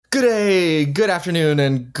Good day, good afternoon,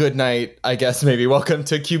 and good night, I guess, maybe. Welcome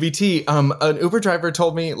to QBT. An Uber driver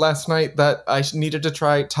told me last night that I needed to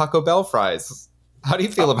try Taco Bell fries. How do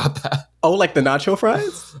you feel about that? Oh, like the nacho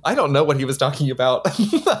fries? I don't know what he was talking about.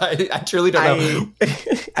 I truly don't know.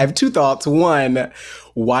 I have two thoughts. One,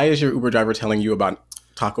 why is your Uber driver telling you about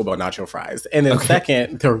Taco Bell nacho fries? And then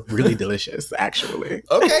second, they're really delicious, actually.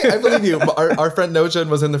 Okay, I believe you. Our friend Nojan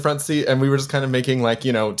was in the front seat, and we were just kind of making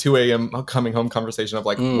 2 a.m. coming home conversation of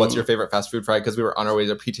what's your favorite fast food fry? Because we were on our way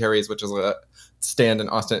to P. Terry's, which is a stand in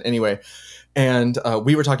Austin anyway. And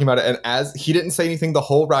we were talking about it, and as he didn't say anything the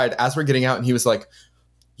whole ride, as we're getting out, and he was like,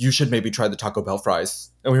 you should maybe try the Taco Bell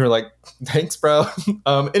fries. And we were like, thanks, bro.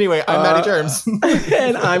 Anyway, I'm Maddie Germs.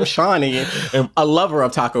 And I'm Shawnee, a lover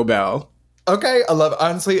of Taco Bell. Okay,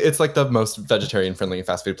 honestly, it's like the most vegetarian-friendly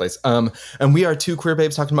fast food place. And we are two queer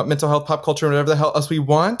babes talking about mental health, pop culture, and whatever the hell else we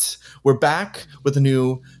want. We're back with a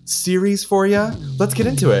new series for you. Let's get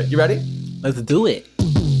into it. You ready? Let's do it.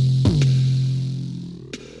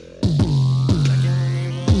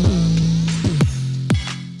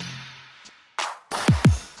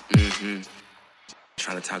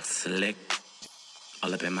 Trying to talk slick,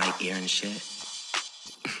 all up in my ear and shit.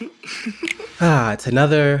 It's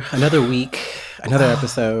another week, another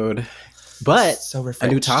episode, but so a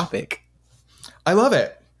new topic. I love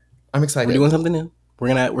it. I'm excited. We're doing something new.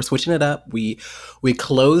 We're switching it up. We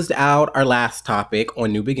closed out our last topic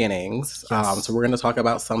on new beginnings. Yes. So we're going to talk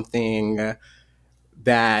about something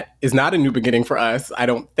that is not a new beginning for us, I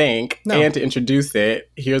don't think. No. And to introduce it,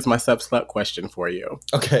 here's my sub-slut question for you.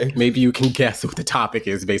 Okay. Maybe you can guess what the topic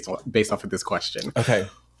is based off of this question. Okay.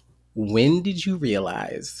 When did you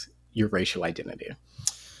realize your racial identity?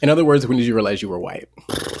 In other words, when did you realize you were white?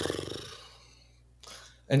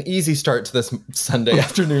 An easy start to this Sunday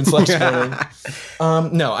afternoon / morning.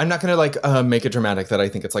 No, I'm not going to make it dramatic that I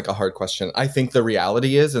think it's a hard question. I think the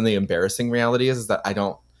reality is, and the embarrassing reality is that I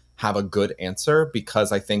don't have a good answer,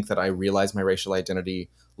 because I think that I realized my racial identity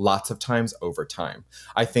lots of times over time.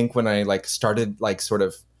 I think when I started sort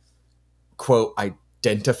of quote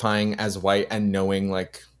identifying as white and knowing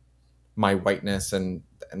my whiteness and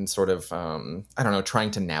sort of I don't know,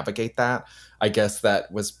 trying to navigate that, I guess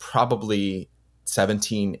that was probably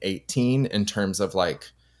 17, 18 in terms of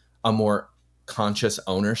a more conscious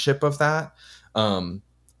ownership of that.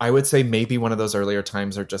 I would say maybe one of those earlier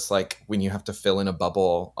times are just when you have to fill in a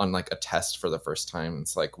bubble on a test for the first time.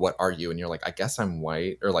 It's what are you? And you're I guess I'm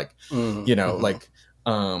white, or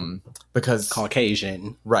because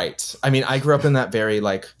Caucasian. Right. I mean, I grew up in that very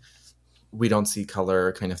we don't see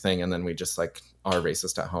color kind of thing, and then we just are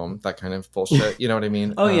racist at home, that kind of bullshit. You know what I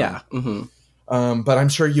mean? Oh yeah. Mm-hmm. But I'm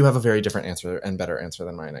sure you have a very different answer and better answer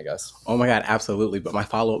than mine, I guess. Oh my God, absolutely. But my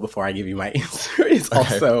follow-up before I give you my answer is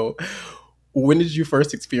also, when did you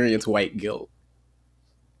first experience white guilt?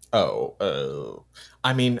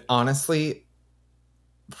 I mean, honestly,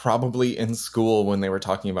 probably in school when they were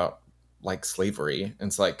talking about slavery.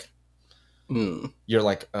 It's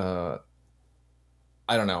you're I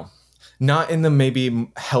don't know. Not in the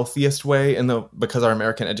maybe healthiest way because our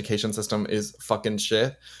American education system is fucking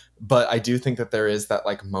shit. But I do think that there is that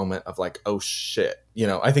moment of oh shit.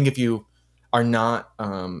 I think if you are not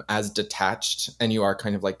as detached and you are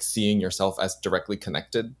kind of seeing yourself as directly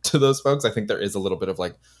connected to those folks, I think there is a little bit of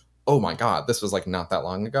oh my God, this was not that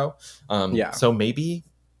long ago. Yeah. So maybe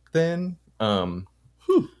then, I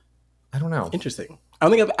don't know. Interesting. I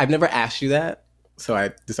don't think I've never asked you that, so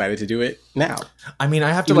I decided to do it now. I mean, I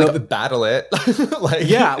have to battle it.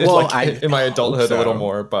 Yeah, well, in my adulthood a little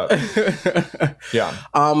more, but yeah.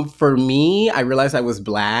 For me, I realized I was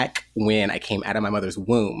Black when I came out of my mother's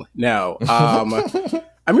womb. No, I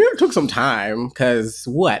mean, it took some time because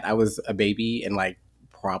I was a baby and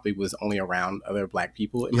probably was only around other Black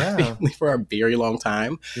people in my family for a very long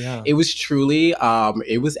time. Yeah. It was truly,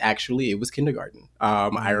 it was kindergarten.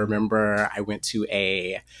 I remember I went to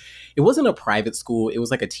it wasn't a private school. It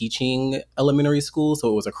was a teaching elementary school. So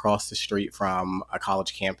it was across the street from a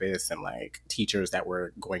college campus and teachers that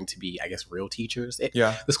were going to be, I guess, real teachers.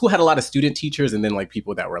 The school had a lot of student teachers and then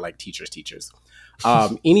people that were teachers.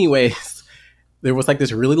 Anyways, there was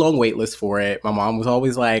this really long wait list for it. My mom was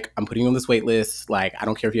always I'm putting you on this wait list. I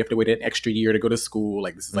don't care if you have to wait an extra year to go to school.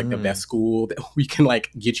 This is the best school that we can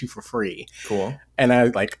get you for free. Cool. And I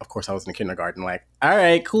of course I was in kindergarten. All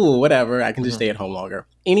right, cool, whatever. I can just stay at home longer.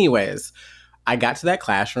 Anyways, I got to that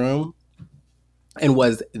classroom and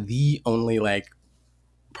was the only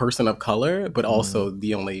person of color, but also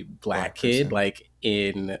the only Black kid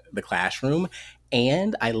in the classroom.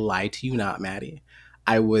 And I lied to you not, Maddie.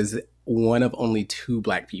 I was one of only 2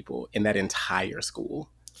 Black people in that entire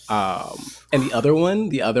school.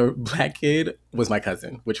 And the other Black kid was my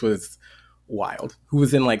cousin, which was wild, who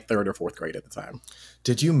was in like 3rd or 4th grade at the time.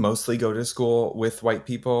 Did you mostly go to school with white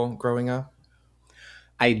people growing up?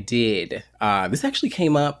 I did. This actually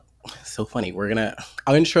came up. So funny.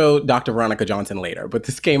 I'll intro Dr. Veronica Johnson later, but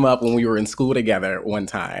this came up when we were in school together one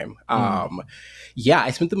time. Yeah,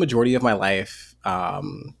 I spent the majority of my life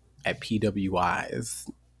at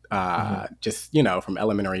PWIs, just, from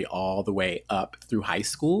elementary all the way up through high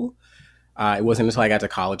school. It wasn't until I got to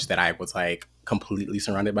college that I was like completely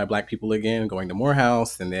surrounded by Black people again, going to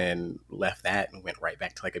Morehouse, and then left that and went right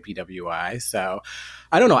back to like a PWI. So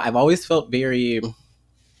I don't know. I've always felt very,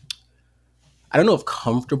 I don't know if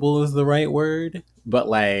comfortable is the right word, but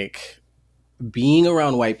like being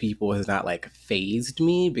around white people has not like phased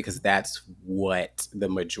me because that's what the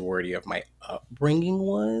majority of my upbringing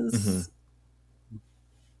was. Mm-hmm.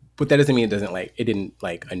 But that doesn't mean it didn't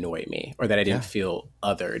like annoy me or that I didn't feel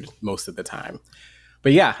othered most of the time.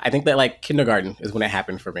 But yeah, I think that like kindergarten is when it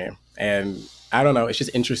happened for me. And I don't know, it's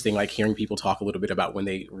just interesting like hearing people talk a little bit about when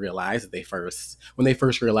they realize that when they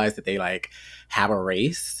first realized that they like have a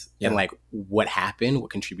race and like what happened,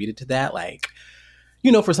 what contributed to that. Like,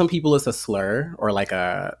 for some people it's a slur or like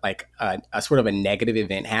a sort of a negative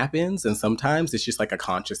event happens. And sometimes it's just like a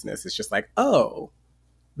consciousness. It's just like, oh,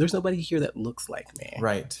 there's nobody here that looks like me.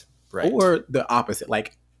 Right. Or the opposite,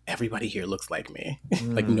 like everybody here looks like me.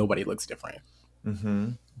 Like nobody looks different.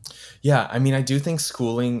 Mm-hmm. Yeah, I mean, I do think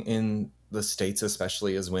schooling in the States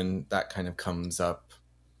especially is when that kind of comes up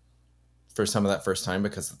for some of that first time,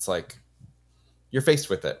 because it's like you're faced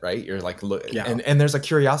with it, right? You're like, and there's a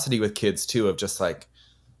curiosity with kids too of just like,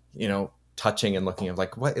 touching and looking at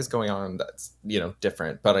like, what is going on that's,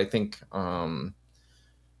 different. But I think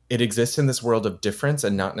it exists in this world of difference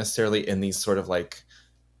and not necessarily in these sort of like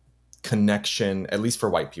connection, at least for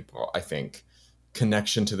white people, I think,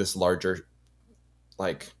 connection to this larger,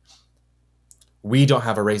 like, we don't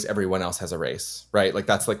have a race, everyone else has a race, right? Like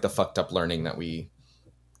that's like the fucked up learning that we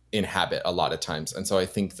inhabit a lot of times. And so I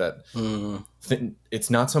think that it's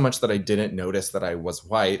not so much that I didn't notice that I was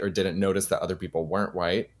white or didn't notice that other people weren't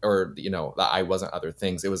white or, that I wasn't other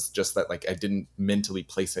things. It was just that like I didn't mentally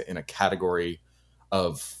place it in a category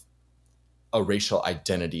of a racial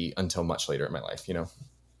identity until much later in my life,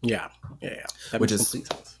 Yeah. That which makes is, complete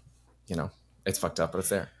sense. It's fucked up, but it's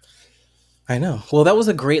there. I know. Well, that was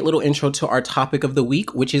a great little intro to our topic of the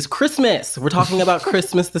week, which is Christmas. We're talking about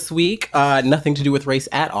Christmas this week. Nothing to do with race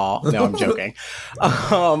at all. No, I'm joking.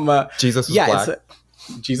 Jesus was black.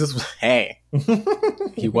 Jesus was, hey,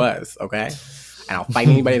 he was, okay? And I'll fight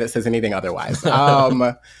anybody that says anything otherwise.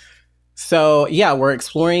 So yeah, we're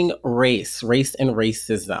exploring race and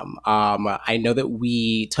racism. I know that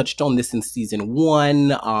we touched on this in season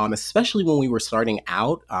 1, especially when we were starting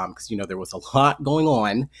out, because there was a lot going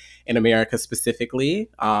on in America specifically,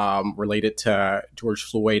 related to George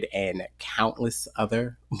Floyd and countless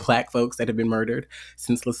other Black folks that have been murdered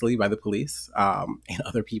senselessly by the police, and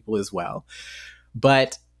other people as well.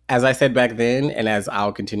 But as I said back then, and as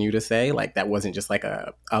I'll continue to say, like that wasn't just like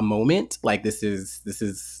a moment. Like this is.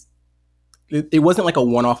 It wasn't like a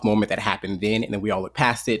one-off moment that happened then, and then we all look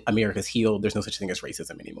past it. America's healed. There's no such thing as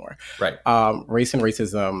racism anymore. Right. Race and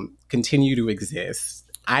racism continue to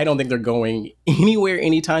exist. I don't think they're going anywhere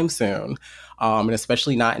anytime soon, and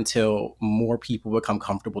especially not until more people become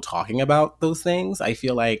comfortable talking about those things. I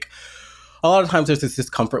feel like a lot of times there's this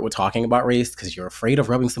discomfort with talking about race because you're afraid of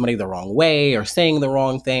rubbing somebody the wrong way or saying the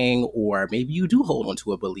wrong thing, or maybe you do hold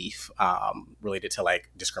onto a belief related to like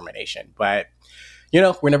discrimination. But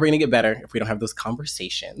we're never going to get better if we don't have those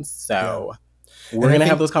conversations. So we're going to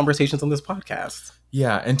have those conversations on this podcast.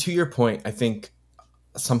 Yeah. And to your point, I think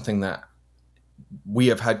something that we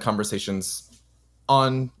have had conversations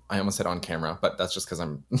on, I almost said on camera, but that's just because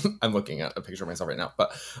I'm looking at a picture of myself right now.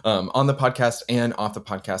 But on the podcast and off the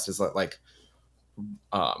podcast is like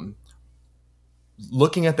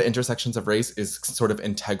looking at the intersections of race is sort of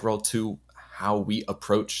integral to how we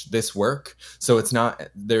approach this work. So it's not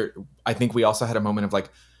there. I think we also had a moment of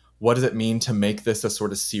like, what does it mean to make this a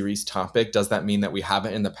sort of series topic? Does that mean that we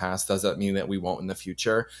haven't in the past? Does that mean that we won't in the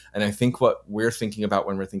future? And I think what we're thinking about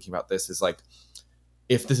when we're thinking about this is like,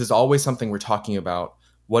 if this is always something we're talking about,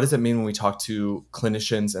 what does it mean when we talk to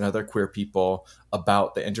clinicians and other queer people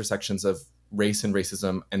about the intersections of race and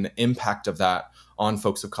racism and the impact of that on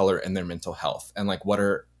folks of color and their mental health? And like, what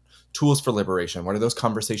are tools for liberation? What do those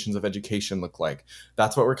conversations of education look like?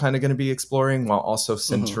 That's what we're kind of going to be exploring, while also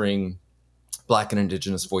centering Black and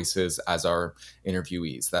Indigenous voices as our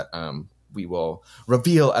interviewees that we will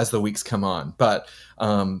reveal as the weeks come on. But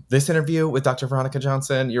this interview with Dr. Veronica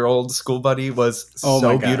Johnson, your old school buddy, was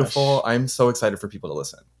so beautiful. I'm so excited for people to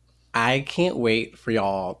listen. I can't wait for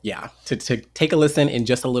y'all, to take a listen in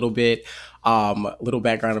just a little bit. Little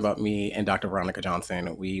background about me and Dr. Veronica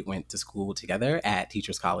Johnson. We went to school together at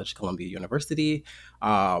Teachers College, Columbia University.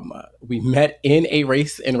 We met in a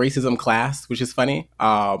race and racism class, which is funny.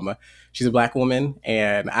 She's a Black woman,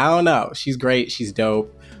 and I don't know, she's great. She's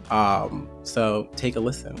dope. So take a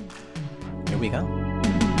listen. Here we go.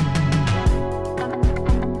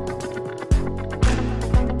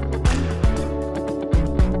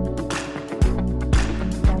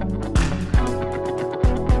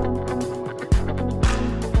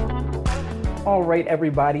 All right,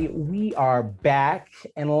 everybody, we are back.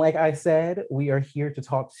 And like I said, we are here to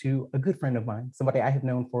talk to a good friend of mine, somebody I have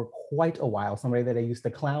known for quite a while, somebody that I used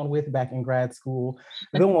to clown with back in grad school,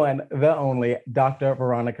 the one, the only, Dr.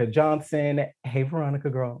 Veronica Johnson. Hey, Veronica,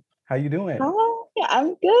 girl, how you doing? Hi,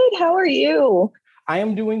 I'm good. How are you? I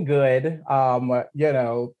am doing good.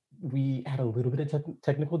 We had a little bit of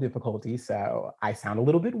technical difficulty, so I sound a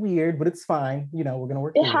little bit weird, but it's fine. We're going to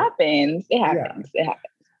work through it. Happens. It happens.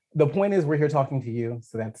 The point is we're here talking to you,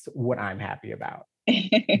 so that's what I'm happy about.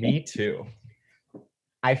 Me too.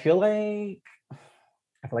 I feel like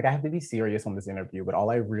I have to be serious on this interview, but all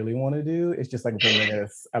I really want to do is just like bring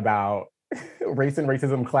this about race and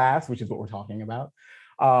racism class, which is what we're talking about,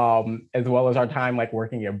 as well as our time like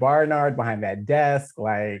working at Barnard behind that desk.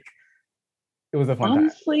 Like, it was a fun time.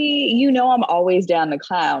 Honestly, I'm always down to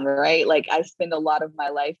clown, right? Like, I spend a lot of my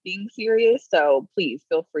life being serious, so please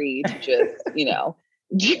feel free to just,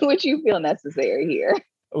 do what you feel necessary here.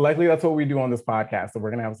 Luckily, that's what we do on this podcast, so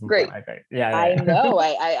we're gonna have some fun, I think. Yeah. I know.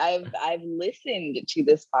 I've listened to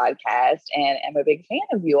this podcast and am a big fan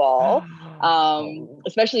of you all.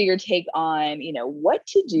 Especially your take on, what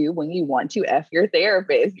to do when you want to F your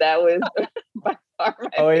therapist. That was by far my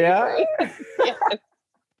favorite.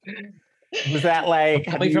 Yes. Was that like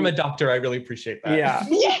coming from a doctor? I really appreciate that. Yeah.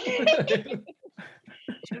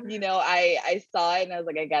 I saw it and I was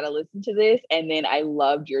like, I gotta listen to this. And then I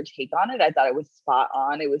loved your take on it. I thought it was spot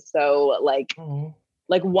on. It was so like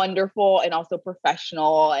wonderful and also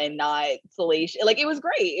professional and not salacious. Like, it was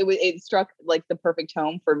great. It struck like the perfect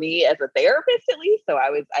tone for me as a therapist, at least. So I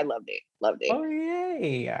loved it. Oh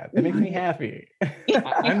yay. That makes me happy.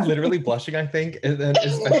 I'm literally blushing, I think. And then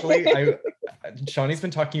especially Shawnee's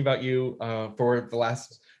been talking about you for the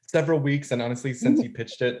last several weeks, and honestly since he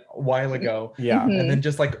pitched it a while ago. And then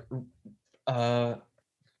just like earlier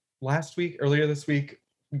this week,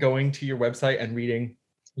 going to your website and reading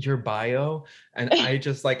your bio, and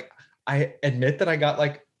I admit that I got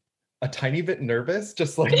like a tiny bit nervous,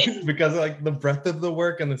 just like because of like the breadth of the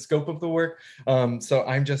work and the scope of the work. So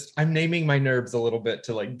I'm naming my nerves a little bit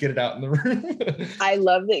to like get it out in the room. I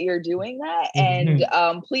love that you're doing that. And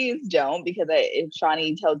please don't, because if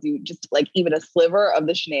Shawnee tells you just like even a sliver of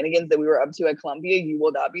the shenanigans that we were up to at Columbia, you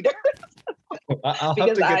will not be nervous. I'll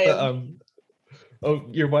have to get oh,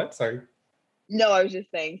 you're what? Sorry. No, I was just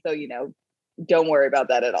saying, so don't worry about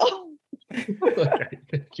that at all. Okay,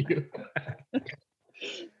 thank you.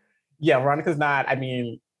 Yeah, Veronica's not,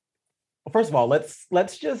 first of all, let's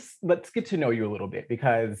get to know you a little bit,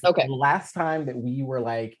 because the last time that we were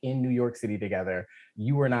like in New York City together,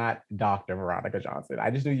 you were not Dr. Veronica Johnson. I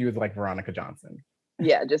just knew you as like Veronica Johnson.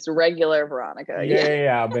 Yeah, just regular Veronica.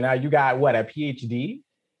 Yeah. But now you got what, a PhD?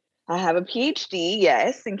 I have a PhD,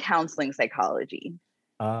 yes, in counseling psychology.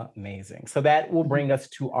 Amazing. So that will bring us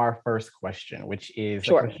to our first question, which is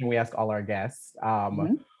the question we ask all our guests.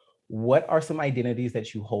 What are some identities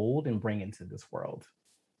that you hold and bring into this world?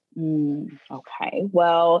 Okay.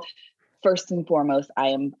 Well, first and foremost, I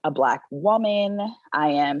am a Black woman. I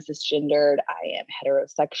am cisgendered. I am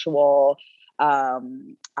heterosexual.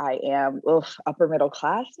 I am upper middle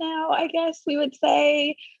class now, I guess we would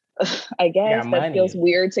say. I guess that feels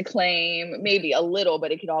weird to claim, maybe a little,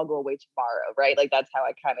 but it could all go away tomorrow, right? Like, that's how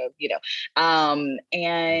I kind of,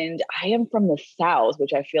 and I am from the South,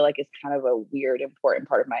 which I feel like is kind of a weird, important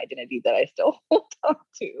part of my identity that I still hold on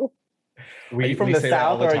to. Are you from the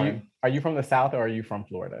South, or are you from the South, or are you from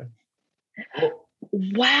Florida?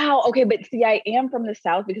 Wow. Okay. But see, I am from the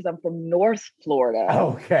South because I'm from North Florida.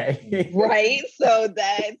 Okay. Right. So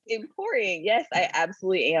that's important. Yes, I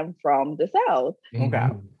absolutely am from the South. Okay.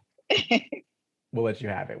 We'll let you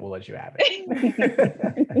have it.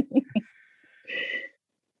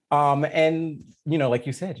 And like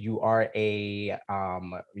you said, you're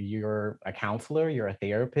a counselor, you're a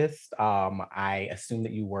therapist. I assume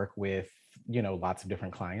that you work with, lots of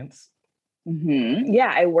different clients.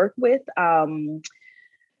 Yeah, I work with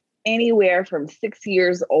anywhere from 6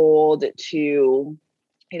 years old to,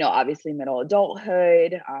 obviously middle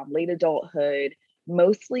adulthood, late adulthood,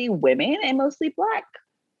 mostly women and mostly Black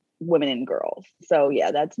women and girls. So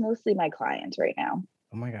yeah, that's mostly my clients right now.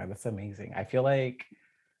 Oh my God, that's amazing. I feel like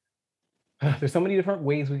there's so many different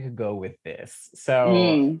ways we could go with this.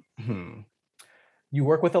 So you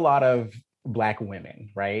work with a lot of Black women,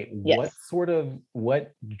 right? Yes.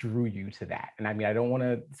 What drew you to that? And I mean, I don't want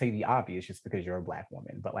to say the obvious just because you're a Black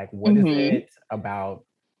woman, but like, what is it about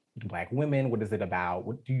Black women? What is it about?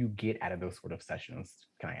 What do you get out of those sort of sessions?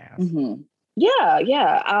 Can I ask?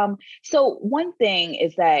 Yeah. So one thing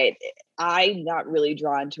is that I'm not really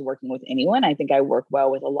drawn to working with anyone. I think I work well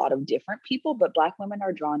with a lot of different people, but Black women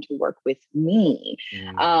are drawn to work with me.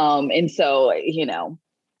 And so,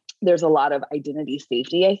 there's a lot of identity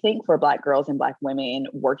safety, I think, for Black girls and Black women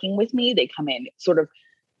working with me. They come in sort of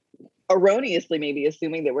erroneously, maybe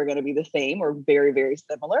assuming that we're going to be the same or very, very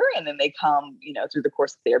similar. And then they come, through the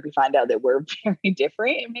course of therapy, find out that we're very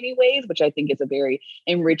different in many ways, which I think is a very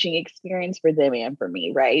enriching experience for them and for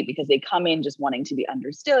me, right? Because they come in just wanting to be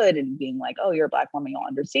understood and being like, oh, you're a Black woman, you'll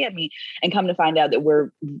understand me, and come to find out that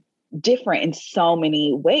we're different in so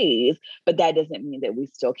many ways, but that doesn't mean that we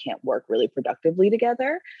still can't work really productively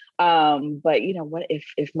together. But what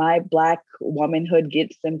if my Black womanhood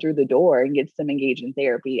gets them through the door and gets them engaged in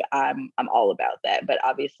therapy, I'm all about that. But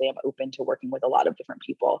obviously I'm open to working with a lot of different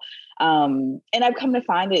people. And I've come to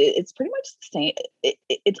find that it's pretty much the same.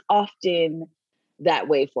 It's often that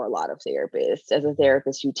way for a lot of therapists. As a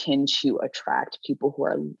therapist, you tend to attract people who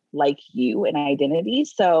are like you in identity.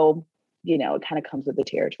 So it kind of comes with the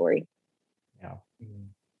territory. Yeah.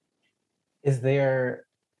 Is there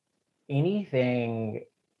anything,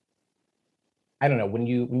 I don't know, when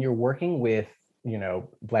you're working with,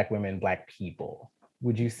 Black women, Black people,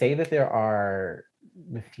 would you say that there are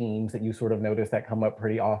the themes that you sort of notice that come up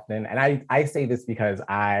pretty often? And I say this because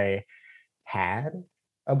I had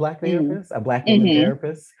a Black therapist, a Black woman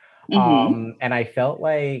therapist. And I felt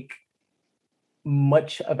like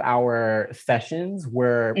much of our sessions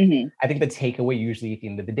were, I think the takeaway usually at the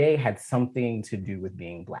end of the day had something to do with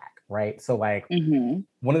being Black, right? So like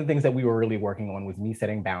one of the things that we were really working on was me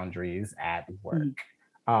setting boundaries at work.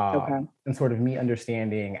 And sort of me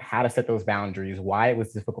understanding how to set those boundaries, why it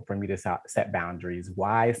was difficult for me to set boundaries,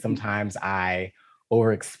 why sometimes I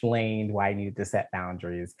over-explained why I needed to set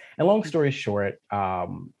boundaries. And long story short,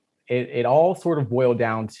 it all sort of boiled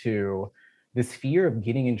down to this fear of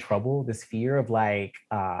getting in trouble, this fear of like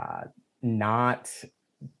not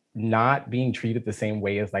being treated the same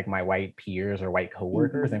way as like my white peers or white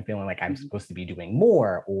coworkers, and feeling like I'm supposed to be doing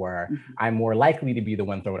more, or I'm more likely to be the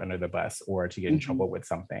one thrown under the bus or to get in trouble with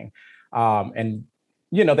something. And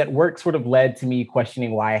that work sort of led to me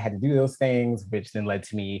questioning why I had to do those things, which then led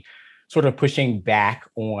to me sort of pushing back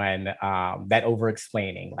on that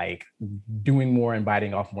over-explaining, like doing more and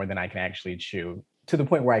biting off more than I can actually chew, to the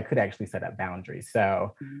point where I could actually set up boundaries.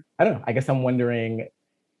 So I don't know, I guess I'm wondering,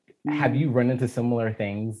 have you run into similar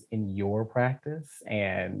things in your practice?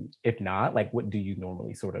 And if not, like, what do you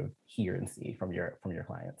normally sort of hear and see from your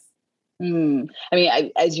clients? I mean,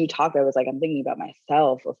 as you talk, I was like, I'm thinking about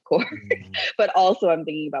myself, of course, but also I'm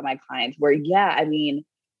thinking about my clients where, I mean,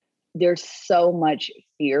 there's so much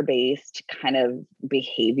fear-based kind of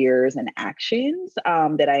behaviors and actions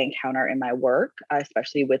that I encounter in my work,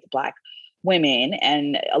 especially with Black women.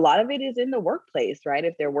 And a lot of it is in the workplace, right?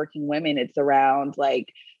 If they're working women, it's around like,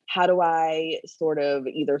 how do I sort of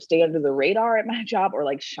either stay under the radar at my job or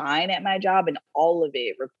like shine at my job? And all of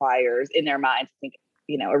it requires in their minds, I think,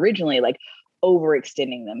 originally like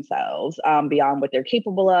overextending themselves beyond what they're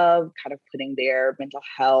capable of, kind of putting their mental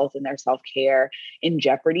health and their self-care in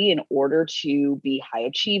jeopardy in order to be high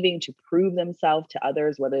achieving, to prove themselves to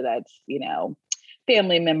others, whether that's,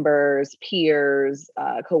 family members, peers,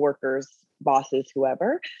 coworkers, bosses,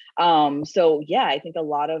 whoever. So I think a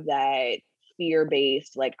lot of that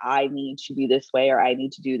fear-based, like I need to be this way or I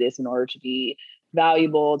need to do this in order to be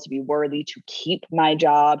valuable, to be worthy, to keep my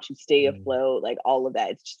job, to stay afloat, like all of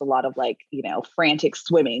that. It's just a lot of like, frantic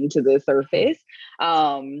swimming to the surface.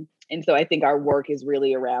 And so I think our work is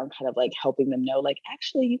really around kind of like helping them know, like,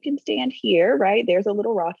 actually, you can stand here, right? There's a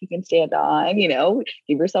little rock you can stand on,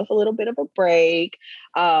 give yourself a little bit of a break.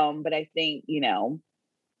 But I think,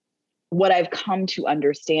 what I've come to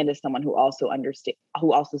understand as someone who also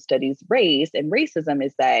studies race and racism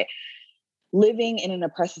is that living in an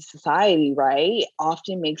oppressive society, right,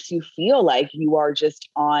 often makes you feel like you are just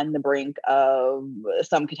on the brink of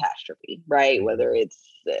some catastrophe, right? Whether it's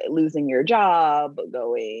losing your job,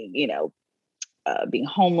 going, being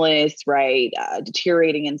homeless, right,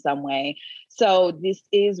 deteriorating in some way. So this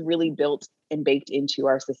is really built and baked into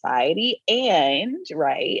our society. And,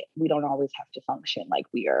 right, we don't always have to function like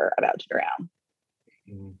we are about to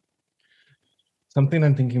drown. Something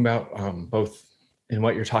I'm thinking about both in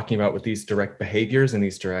what you're talking about with these direct behaviors and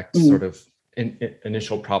these direct sort of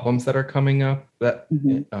initial problems that are coming up that,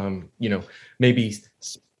 you know, maybe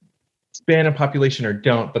span a population or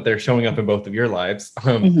don't, but they're showing up in both of your lives.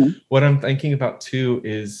 What I'm thinking about too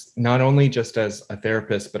is not only just as a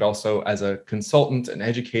therapist, but also as a consultant, an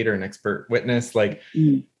educator, an expert witness, like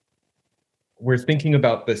we're thinking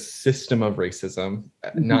about the system of racism,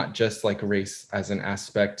 not just like race as an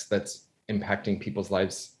aspect that's impacting people's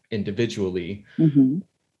lives individually.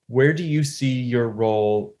 Where do you see your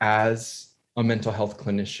role as a mental health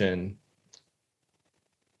clinician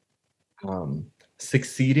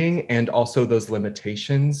succeeding, and also those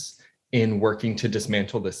limitations in working to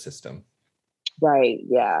dismantle this system? Right.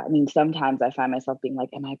 Yeah. I mean, sometimes I find myself being like,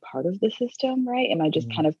 am I part of the system? Right. Am I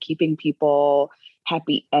just kind of keeping people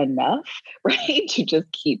happy enough, right, to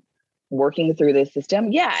just keep working through this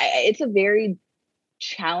system? Yeah. It's a very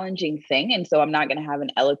challenging thing. And so I'm not going to have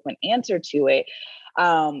an eloquent answer to it.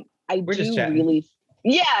 We're just chatting.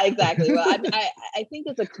 Yeah, exactly. Well, I think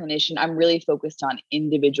as a clinician, I'm really focused on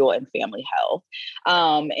individual and family health.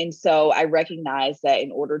 And so I recognize that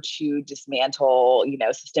in order to dismantle, you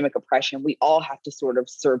know, systemic oppression, we all have to sort of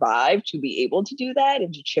survive to be able to do that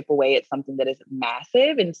and to chip away at something that is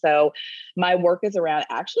massive. And so my work is around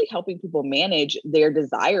actually helping people manage their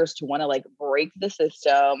desires to want to like break the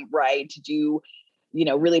system, right? To do, you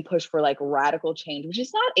know, really push for like radical change,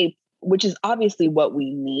 which is obviously what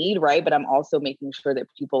we need, right? But I'm also making sure that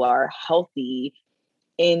people are healthy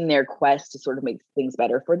in their quest to sort of make things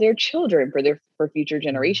better for their children, for future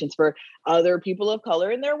generations, for other people of color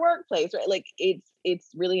in their workplace, right? Like it's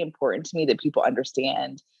really important to me that people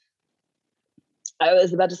understand. I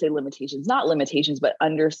was about to say limitations, not limitations, but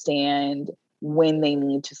understand when they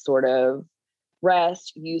need to sort of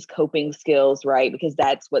rest, use coping skills, right? Because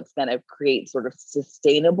that's what's going to create sort of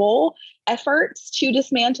sustainable efforts to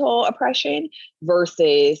dismantle oppression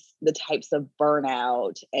versus the types of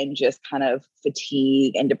burnout and just kind of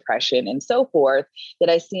fatigue and depression and so forth that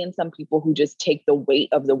I see in some people who just take the weight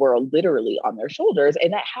of the world literally on their shoulders.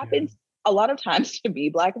 And that happens a lot of times to be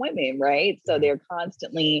Black women, right? So they're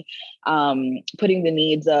constantly putting the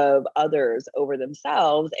needs of others over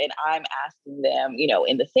themselves. And I'm asking them, you know,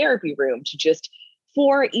 in the therapy room to just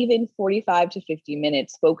for even 45 to 50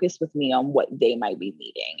 minutes, focus with me on what they might be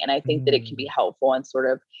needing. And I think that it can be helpful in sort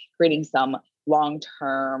of creating some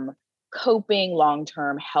long-term coping,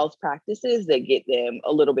 long-term health practices that get them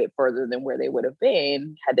a little bit further than where they would have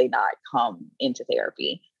been had they not come into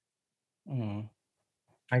therapy.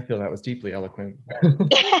 I feel that was deeply eloquent.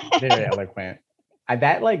 Very eloquent.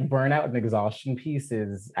 That like burnout and exhaustion piece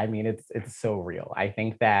is, I mean, it's so real. I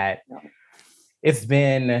think that it's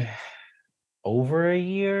been over a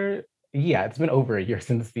year. Yeah, it's been over a year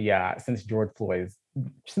since since George Floyd's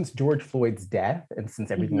death and since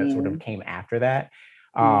everything that sort of came after that.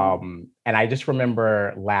 And I just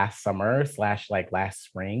remember last summer / like last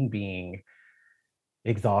spring being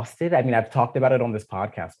exhausted. I mean, I've talked about it on this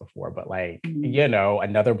podcast before, but like, you know,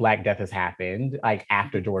 another Black death has happened like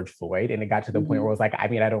after George Floyd. And it got to the point where I was like, I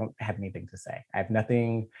mean, I don't have anything to say. I have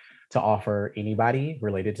nothing to offer anybody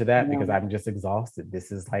related to that because I'm just exhausted.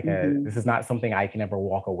 This is like this is not something I can ever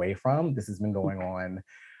walk away from. This has been going on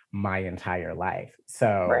my entire life.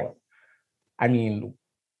 So, I mean,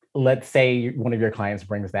 let's say one of your clients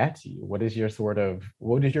brings that to you. What is your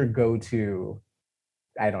go-to,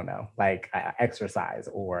 I don't know, like exercise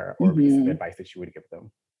or piece of advice that you would give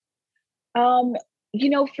them? You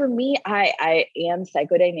know, for me, I am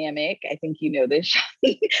psychodynamic. I think you know this,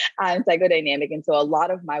 Shani. I'm psychodynamic. And so a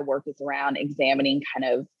lot of my work is around examining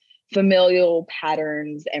kind of familial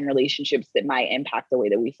patterns and relationships that might impact the way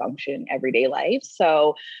that we function everyday life.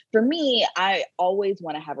 So for me, I always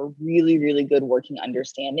want to have a really, really good working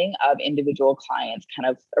understanding of individual clients' kind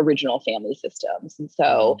of original family systems. And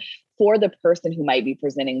so for the person who might be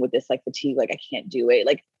presenting with this like fatigue, like I can't do it,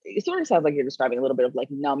 like it sort of sounds like you're describing a little bit of like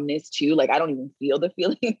numbness too. Like I don't even feel the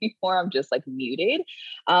feeling anymore. I'm just like muted.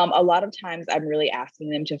 A lot of times I'm really asking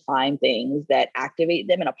them to find things that activate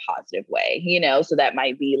them in a positive way, you know, so that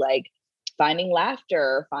might be like finding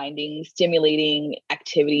laughter, finding stimulating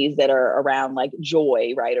activities that are around like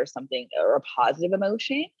joy, right? Or something, or a positive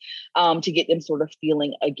emotion, to get them sort of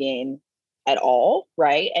feeling again at all,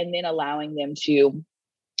 right? And then allowing them to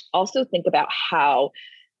also think about how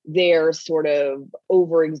their sort of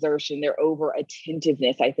overexertion, their over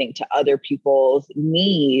attentiveness, I think, to other people's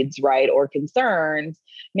needs, right, or concerns,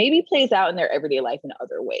 maybe plays out in their everyday life in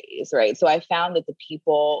other ways, right? So I found that the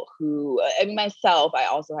people who, and myself, I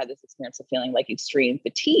also had this experience of feeling like extreme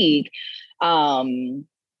fatigue after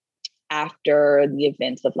the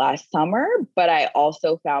events of last summer, but I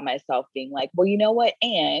also found myself being like, well, you know what,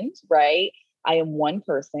 and right, I am one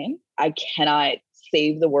person. I cannot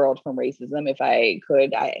save the world from racism. If I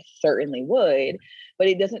could, I certainly would, but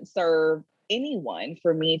it doesn't serve anyone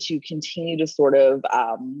for me to continue to sort of,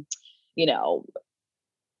 you know,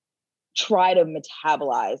 try to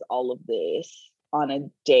metabolize all of this on a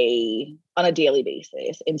daily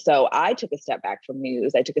basis. And so I took a step back from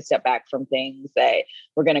news. I took a step back from things that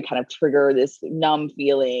were going to kind of trigger this numb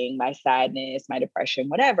feeling, my sadness, my depression,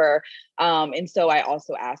 whatever. And so I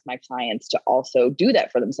also asked my clients to also do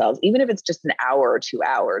that for themselves, even if it's just an hour or 2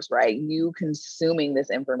 hours, right? You consuming this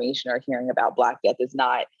information or hearing about Black death is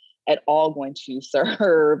not at all going to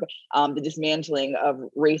serve the dismantling of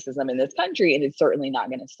racism in this country. And it's certainly not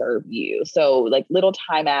going to serve you. So like little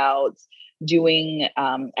timeouts, doing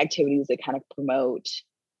activities that kind of promote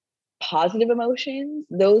positive emotions.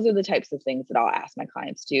 Those are the types of things that I'll ask my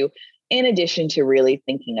clients to, in addition to really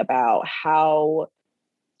thinking about how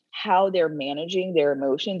they're managing their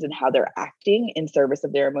emotions and how they're acting in service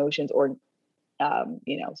of their emotions, or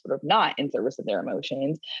sort of not in service of their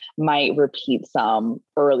emotions, might repeat some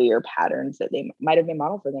earlier patterns that they might have been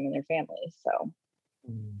modeled for them in their families. So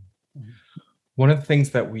one of the things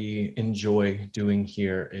that we enjoy doing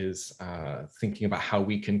here is thinking about how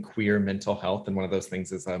we can queer mental health. And one of those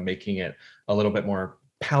things is making it a little bit more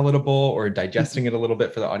palatable or digesting it a little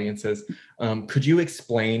bit for the audiences. Could you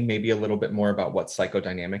explain maybe a little bit more about what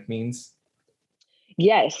psychodynamic means?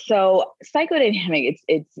 Yes. So psychodynamic,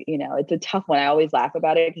 it's a tough one. I always laugh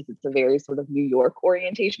about it because it's a very sort of New York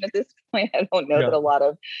orientation at this point. I don't know that a lot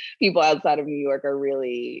of people outside of New York are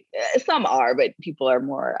really, some are, but people are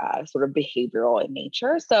more sort of behavioral in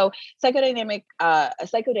nature. So a psychodynamic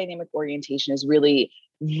orientation is really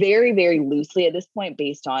very, very loosely at this point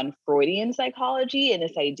based on Freudian psychology and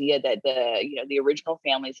this idea that the original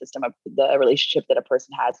family system of the relationship that a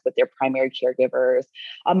person has with their primary caregivers,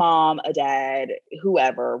 a mom, a dad,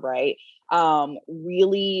 whoever, right,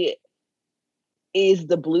 really is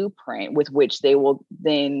the blueprint with which they will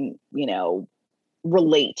then,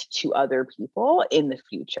 relate to other people in the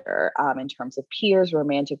future, in terms of peers,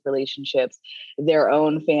 romantic relationships, their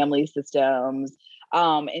own family systems.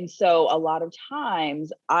 And so a lot of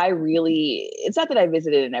times it's not that I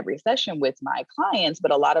visited in every session with my clients,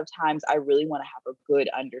 but a lot of times I really want to have a good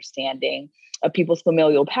understanding of people's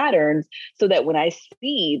familial patterns so that when I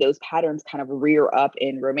see those patterns kind of rear up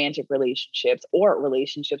in romantic relationships or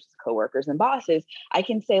relationships with coworkers and bosses, I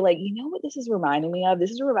can say like, you know what this is reminding me of?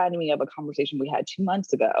 This is reminding me of a conversation we had 2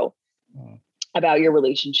 months ago about your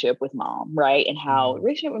relationship with mom, right? And how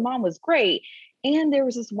relationship with mom was great. And there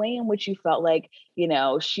was this way in which you felt like,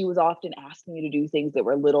 she was often asking you to do things that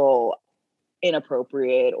were a little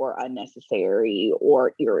inappropriate or unnecessary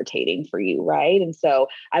or irritating for you, right? And so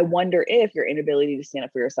I wonder if your inability to stand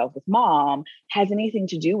up for yourself with mom has anything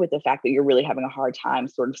to do with the fact that you're really having a hard time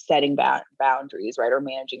sort of setting boundaries, right? Or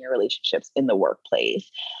managing your relationships in the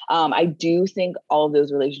workplace. I do think all of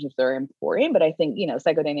those relationships are important, but I think,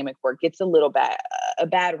 psychodynamic work gets a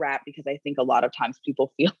bad rap because I think a lot of times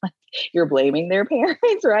people feel like you're blaming their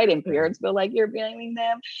parents, right? And parents feel like you're blaming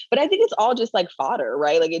them. But I think it's all just like fodder,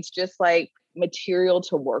 right? Like it's just like material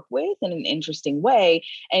to work with in an interesting way,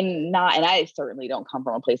 and I certainly don't come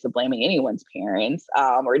from a place of blaming anyone's parents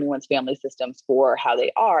or anyone's family systems for how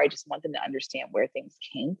they are. I just want them to understand where things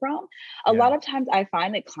came from. A lot of times I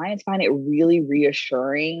find that clients find it really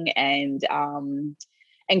reassuring and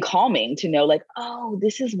calming to know like, oh,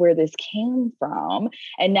 this is where this came from.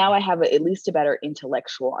 And now I have at least a better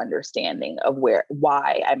intellectual understanding of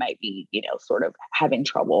why I might be, sort of having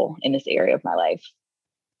trouble in this area of my life.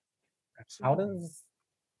 How does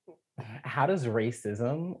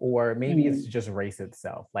racism, or maybe it's just race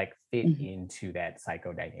itself, like fit into that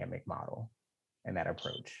psychodynamic model and that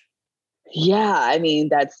approach? Yeah, I mean,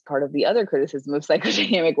 that's part of the other criticism of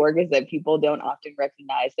psychodynamic work is that people don't often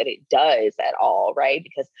recognize that it does at all, right?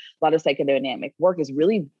 Because a lot of psychodynamic work is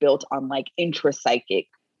really built on like intrapsychic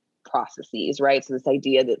processes, right? So this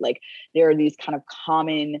idea that like there are these kind of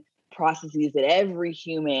common processes that every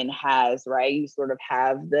human has, right? You sort of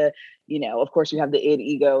have the, of course you have the id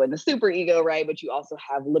ego and the super ego, right? But you also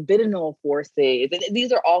have libidinal forces. And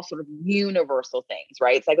these are all sort of universal things,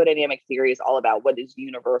 right? Psychodynamic theory is all about what is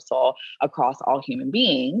universal across all human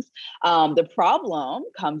beings. The problem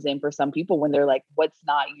comes in for some people when they're like, what's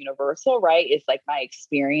not universal, right? It's like my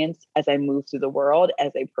experience as I move through the world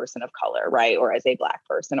as a person of color, right? Or as a Black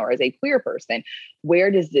person or as a queer person. Where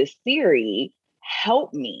does this theory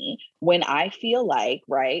help me when I feel like,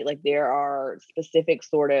 right, like there are specific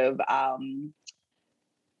sort of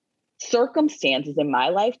circumstances in my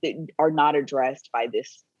life that are not addressed by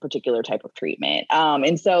this particular type of treatment.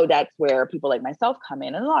 And so that's where people like myself come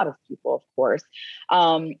in, and a lot of people, of course,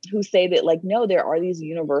 who say that, like, no, there are these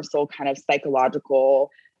universal kind of psychological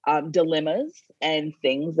dilemmas and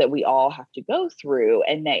things that we all have to go through.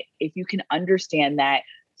 And that if you can understand that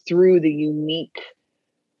through the unique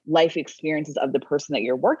life experiences of the person that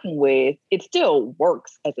you're working with, it still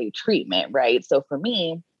works as a treatment, right? So for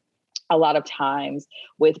me, a lot of times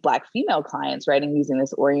with Black female clients, right, and using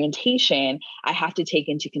this orientation, I have to take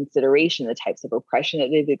into consideration the types of oppression that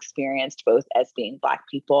they've experienced, both as being Black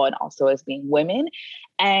people and also as being women,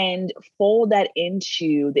 and fold that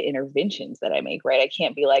into the interventions that I make, right? I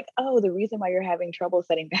can't be like, oh, the reason why you're having trouble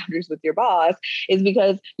setting boundaries with your boss is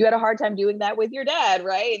because you had a hard time doing that with your dad,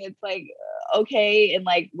 right? And it's like, okay, and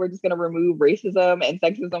like, we're just going to remove racism and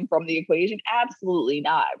sexism from the equation? Absolutely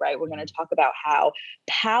not, right? We're going to talk about how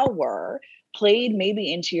power played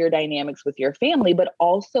maybe into your dynamics with your family, but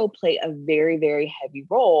also play a very, very heavy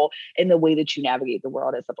role in the way that you navigate the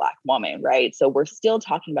world as a Black woman, right? So we're still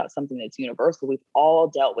talking about something that's universal. We've all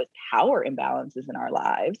dealt with power imbalances in our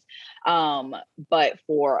lives. But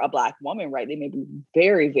for a Black woman, right, they may be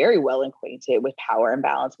very, very well acquainted with power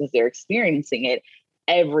imbalance because they're experiencing it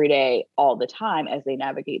every day, all the time, as they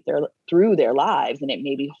navigate through their lives. And it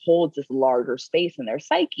maybe holds this larger space in their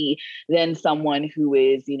psyche than someone who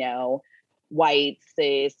is, you know, white,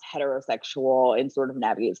 cis, heterosexual, and sort of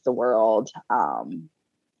navigates the world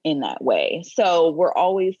in that way. So we're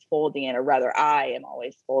always folding in, or rather I am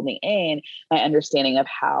always folding in my understanding of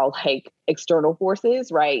how, like, external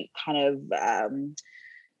forces, right, kind of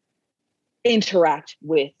interact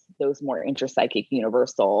with those more interpsychic,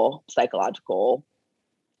 universal, psychological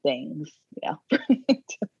things. Yeah.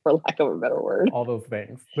 For lack of a better word. All those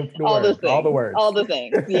things. All those things. All the words. All the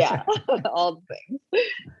things. Yeah. All the things.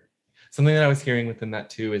 Something that I was hearing within that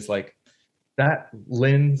too is like that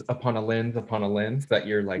lens upon a lens upon a lens that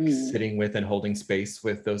you're like sitting with and holding space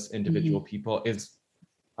with those individual people is,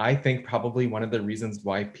 I think, probably one of the reasons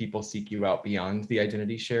why people seek you out beyond the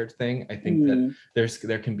identity shared thing. I think that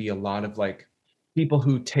there can be a lot of like people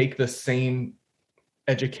who take the same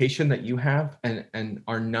education that you have and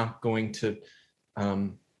are not going to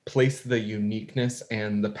place the uniqueness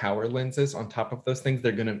and the power lenses on top of those things.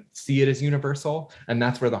 They're going to see it as universal, and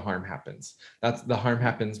that's where the harm happens. That's the harm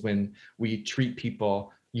happens when we treat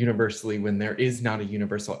people universally when there is not a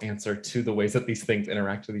universal answer to the ways that these things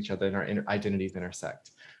interact with each other and our identities intersect.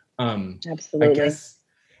 Absolutely.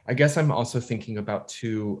 I guess I'm also thinking about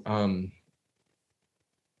too,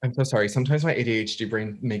 I'm so sorry. Sometimes my ADHD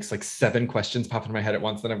brain makes like 7 questions pop into my head at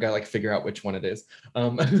once, then I've got to like figure out which one it is.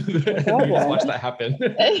 You just watch that happen.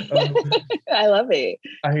 I love it.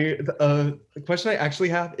 The question I actually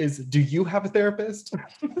have is, do you have a therapist?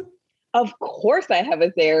 Of course I have a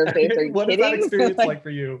therapist. Are you what kidding? Is that experience like for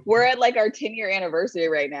you? We're at like our 10-year anniversary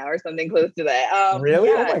right now or something close to that. Really?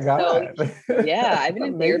 Yeah, oh my God. So, yeah, I've been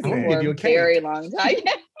in therapy for a very long time.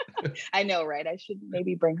 I know, right? I should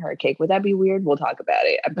maybe bring her a cake. Would that be weird? We'll talk about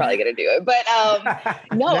it. I'm probably going to do it. But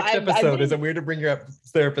no. Next episode, is it weird to bring your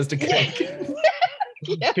therapist a cake?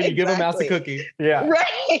 Yeah, Can you give a mouse a cookie? Yeah.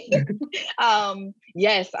 Right.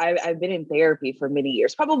 Yes, I've been in therapy for many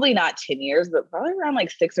years, probably not 10 years, but probably around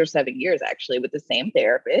like 6 or 7 years actually with the same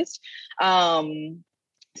therapist.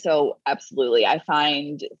 So absolutely. I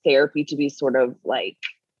find therapy to be sort of like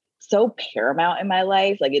so paramount in my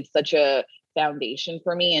life. Like it's such a foundation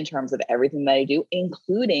for me in terms of everything that I do,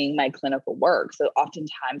 including my clinical work. So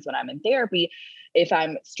oftentimes when I'm in therapy, if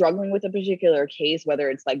I'm struggling with a particular case, whether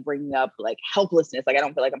it's like bringing up like helplessness, like I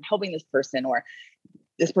don't feel like I'm helping this person, or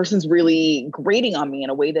this person's really grating on me in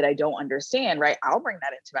a way that I don't understand, right? I'll bring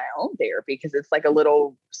that into my own therapy because it's like a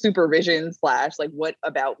little supervision / like what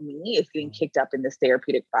about me is getting kicked up in this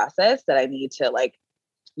therapeutic process that I need to like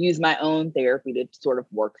use my own therapy to sort of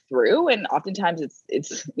work through. And oftentimes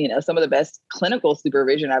it's, you know, some of the best clinical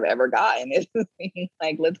supervision I've ever gotten is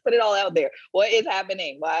like, let's put it all out there. What is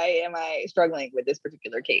happening? Why am I struggling with this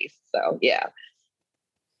particular case? So, yeah.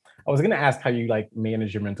 I was going to ask how you like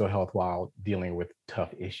manage your mental health while dealing with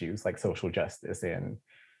tough issues like social justice and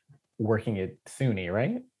working at SUNY,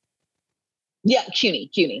 right? Yeah,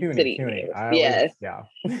 CUNY City. Yes. Yeah.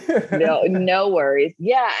 No worries.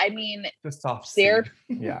 Yeah, I mean, the soft therapy.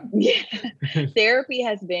 Yeah. Therapy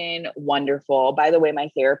has been wonderful. By the way,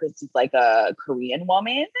 my therapist is like a Korean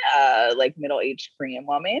woman, like middle-aged Korean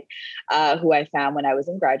woman, who I found when I was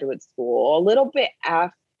in graduate school, a little bit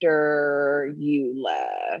after you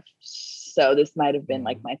left. So this might have been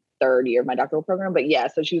like my 3rd year of my doctoral program, but yeah,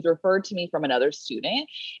 so she was referred to me from another student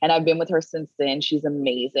and I've been with her since then. She's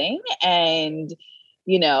amazing. And,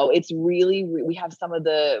 it's really, we have some of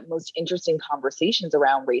the most interesting conversations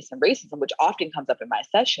around race and racism, which often comes up in my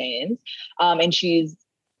sessions. And she's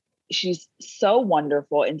so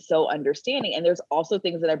wonderful and so understanding. And there's also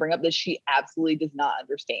things that I bring up that she absolutely does not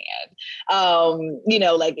understand.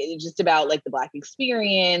 Like it's just about like the Black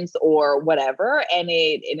experience or whatever. And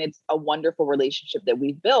it's a wonderful relationship that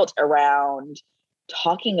we've built around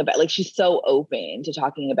talking about, like, she's so open to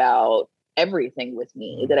talking about everything with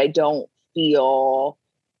me that I don't feel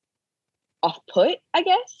off put, I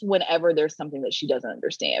guess, whenever there's something that she doesn't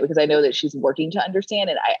understand, because I know that she's working to understand,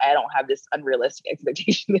 and I don't have this unrealistic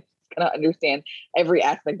expectation that she's going to understand every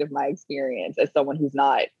aspect of my experience as someone who's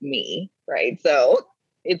not me, right? So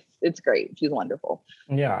it's great. She's wonderful.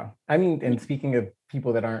 Yeah. I mean, and speaking of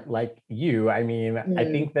people that aren't like you, I mean, I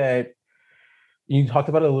think that you talked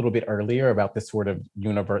about it a little bit earlier about this sort of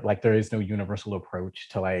like there is no universal approach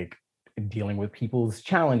to like dealing with people's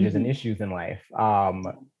challenges and issues in life.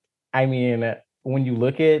 I mean, when you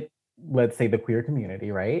look at, let's say, the queer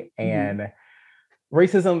community, right? And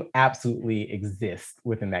racism absolutely exists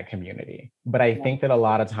within that community. But I think that a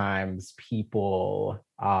lot of times people,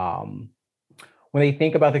 when they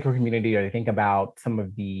think about the queer community, or they think about some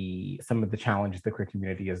of the challenges the queer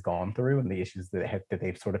community has gone through and the issues that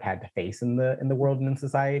they've sort of had to face in the world and in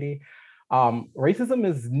society, racism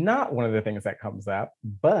is not one of the things that comes up,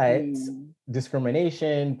 but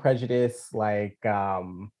discrimination, prejudice, like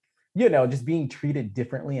just being treated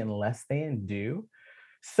differently and less than due.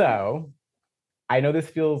 So I know this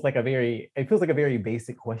feels like a very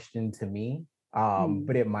basic question to me,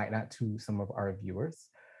 but it might not to some of our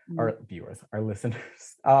our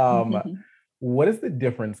listeners. What is the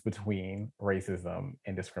difference between racism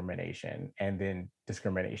and discrimination, and then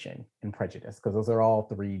discrimination and prejudice? Because those are all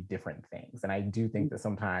three different things. And I do think that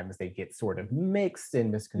sometimes they get sort of mixed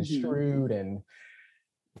and misconstrued. And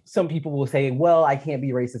some people will say, well, I can't be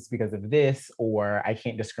racist because of this, or I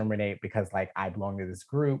can't discriminate because like I belong to this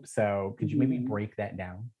group. So could you maybe break that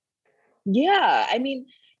down? Yeah, I mean,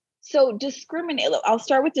 so I'll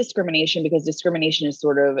start with discrimination, because discrimination is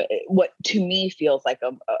sort of what to me feels like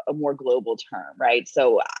a more global term, right?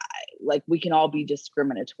 So like we can all be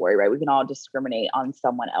discriminatory, right? We can all discriminate on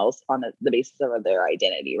someone else on the basis of their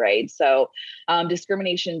identity, right? So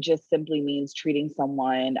discrimination just simply means treating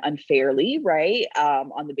someone unfairly, right?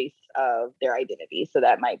 On the basis of their identity. So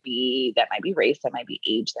that might be race, that might be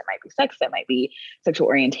age, that might be sex, that might be sexual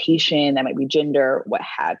orientation, that might be gender, what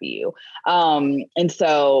have you. And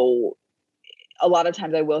so a lot of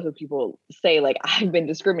times I will hear people say like, I've been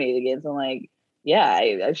discriminated against. I'm like, yeah,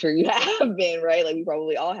 I'm sure you have been, right? Like we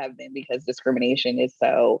probably all have been, because discrimination is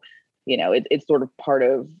so, it's sort of part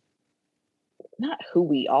of not who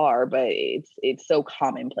we are, but it's so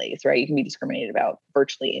commonplace, right? You can be discriminated about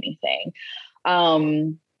virtually anything.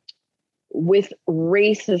 With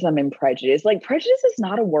racism and prejudice, like prejudice is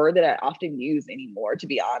not a word that I often use anymore, to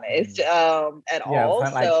be honest, at all.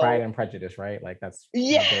 It's not like Pride and Prejudice, right? Like that's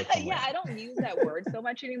I don't use that word so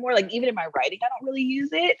much anymore. Like even in my writing, I don't really use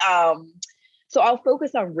it. So I'll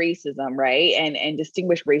focus on racism, right? And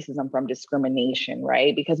distinguish racism from discrimination,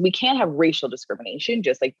 right? Because we can't have racial discrimination,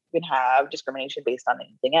 just like we can have discrimination based on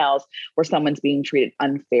anything else, where someone's being treated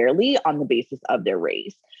unfairly on the basis of their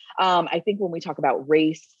race. I think when we talk about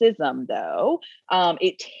racism, though,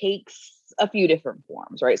 it takes a few different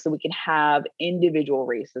forms, right? So we can have individual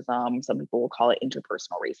racism. Some people will call it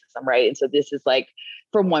interpersonal racism, right? And so this is like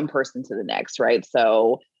from one person to the next, right?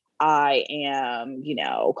 So I am,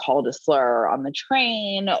 called a slur on the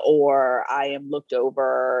train, or I am looked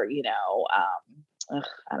over,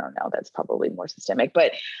 I don't know, that's probably more systemic,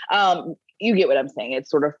 but you get what I'm saying. It's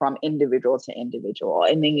sort of from individual to individual.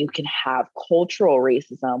 And then you can have cultural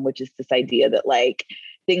racism, which is this idea that like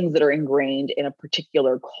things that are ingrained in a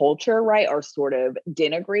particular culture, right, are sort of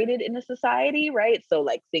denigrated in a society, right? So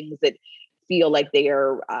like things that feel like they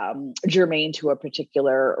are germane to a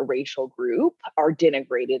particular racial group are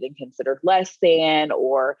denigrated and considered less than,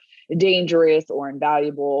 or dangerous, or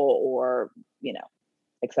invaluable, or,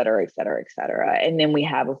 et cetera, et cetera, et cetera. And then we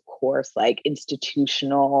have, of course, like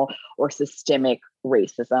institutional or systemic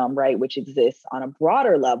racism, right, which exists on a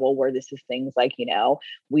broader level, where this is things like,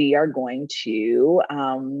 we are going to,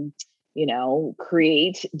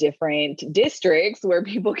 create different districts where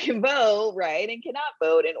people can vote, right, and cannot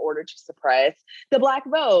vote in order to suppress the Black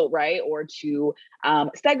vote, right, or to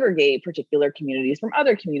segregate particular communities from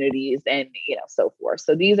other communities, and, so forth.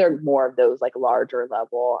 So these are more of those like larger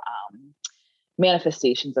level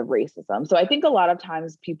manifestations of racism. So I think a lot of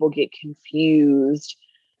times people get confused,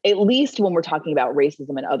 at least when we're talking about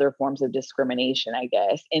racism and other forms of discrimination, I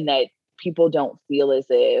guess, in that people don't feel as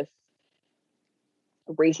if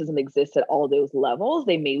racism exists at all those levels.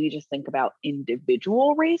 They maybe just think about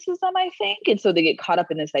individual racism, I think. And so they get caught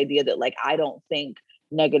up in this idea that like, I don't think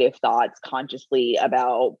negative thoughts consciously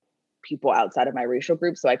about people outside of my racial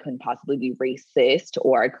group, so I couldn't possibly be racist,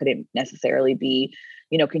 or I couldn't necessarily be,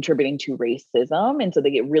 contributing to racism. And so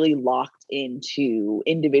they get really locked into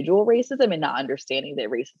individual racism and not understanding that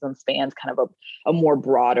racism spans kind of a more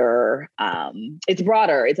broader, it's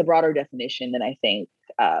a broader definition than I think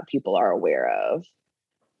people are aware of.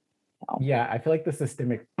 So. Yeah, I feel like the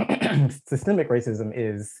systemic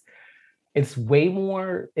racism it's way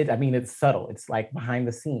more, it's subtle. It's like behind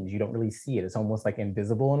the scenes. You don't really see it. It's almost like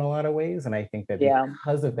invisible in a lot of ways. And I think that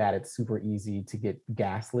because of that, it's super easy to get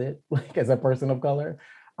gaslit, like as a person of color,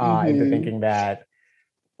 into thinking that,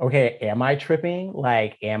 okay, am I tripping?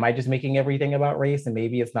 Like, am I just making everything about race and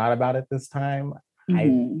maybe it's not about it this time? I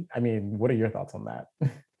mean, what are your thoughts on that?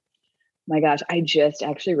 My gosh, I just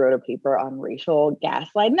actually wrote a paper on racial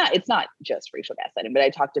gaslighting. It's not just racial gaslighting, but I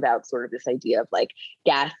talked about sort of this idea of like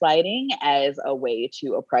gaslighting as a way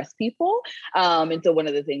to oppress people. And so one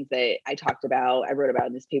of the things that I wrote about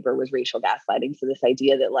in this paper was racial gaslighting. So this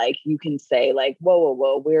idea that like, you can say like,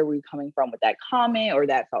 whoa, where were you coming from with that comment, or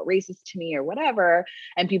that felt racist to me or whatever.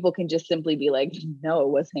 And people can just simply be like, no, it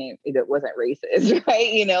wasn't racist,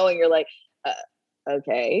 right? And you're like,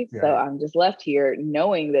 okay, so I'm just left here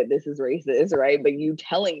knowing that this is racist, right? But you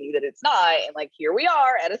telling me that it's not, and like here we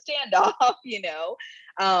are at a standoff,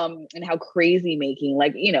 and how crazy making,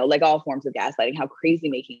 like all forms of gaslighting, how crazy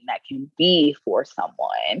making that can be for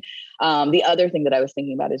someone. The other thing that I was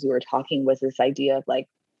thinking about as we were talking was this idea of like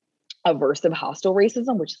aversive hostile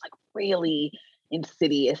racism, which is like really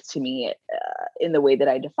insidious to me in the way that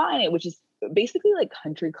I define it, which is basically like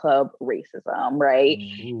country club racism, right?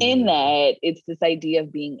 Ooh. In that it's this idea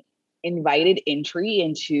of being invited entry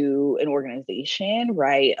into an organization,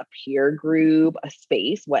 right? A peer group, a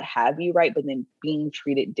space, what have you, right? But then being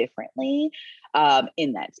treated differently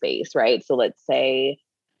in that space, right? So let's say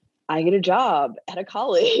I get a job at a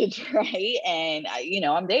college, right? And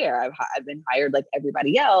I'm there. I've been hired like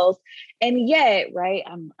everybody else, and yet, right?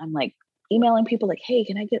 I'm like emailing people like, hey,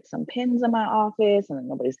 can I get some pens in my office? And then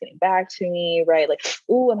nobody's getting back to me, right? Like,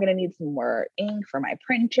 oh, I'm going to need some more ink for my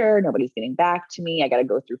printer. Nobody's getting back to me. I got to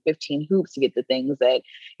go through 15 hoops to get the things that,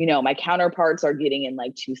 my counterparts are getting in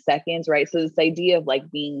like 2 seconds, right? So this idea of like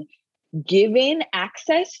being given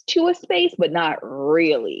access to a space, but not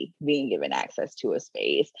really being given access to a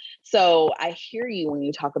space. So I hear you when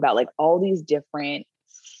you talk about like all these different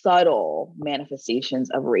subtle manifestations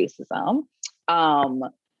of racism,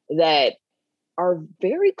 that are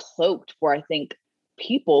very cloaked for, I think,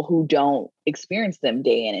 people who don't experience them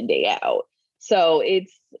day in and day out. So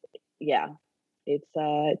it's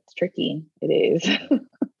tricky. It is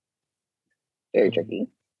very tricky.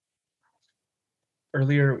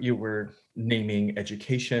 Earlier, you were naming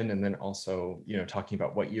education and then also, talking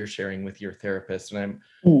about what you're sharing with your therapist. And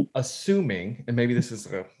I'm assuming, and maybe this is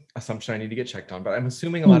an assumption I need to get checked on, but I'm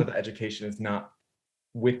assuming a lot of the education is not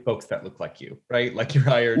with folks that look like you, right? Like you're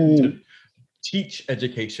hired to teach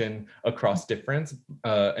education across difference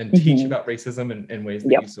and teach about racism in ways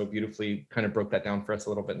that you so beautifully kind of broke that down for us a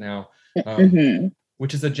little bit now,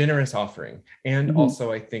 which is a generous offering. And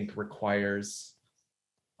also I think requires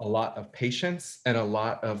a lot of patience and a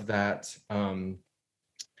lot of that.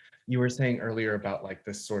 You were saying earlier about like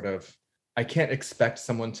this sort of, I can't expect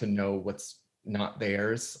someone to know what's not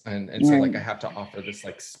theirs, and so like I have to offer this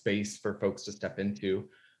like space for folks to step into.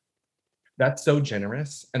 That's so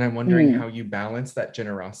generous, and I'm wondering how you balance that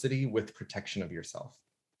generosity with protection of yourself.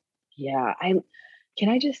 Yeah, can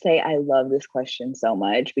I just say I love this question so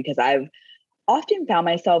much, because I've often found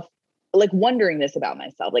myself like wondering this about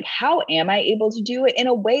myself, like how am I able to do it in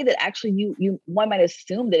a way that actually one might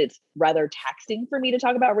assume that it's rather taxing for me to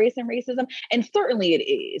talk about race and racism, and certainly it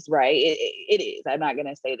is, right? It is. I'm not going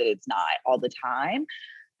to say that it's not all the time.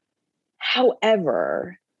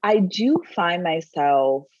 However, I do find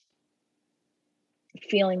myself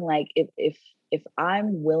feeling like if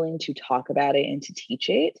I'm willing to talk about it and to teach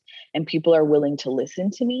it, and people are willing to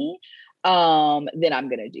listen to me, then I'm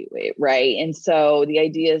going to do it. Right. And so the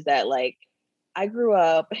idea is that like, I grew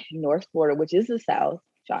up in North Florida, which is the South,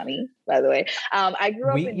 Johnny, by the way. I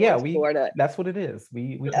grew up in North Florida. That's what it is.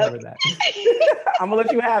 We cover that. I'm gonna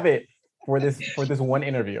let you have it for this one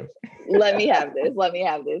interview. Let me have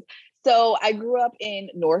this. So I grew up in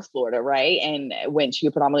North Florida, right? And went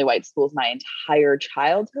to predominantly white schools my entire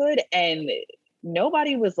childhood. And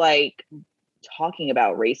nobody was like talking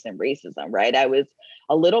about race and racism, right? I was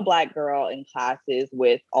a little Black girl in classes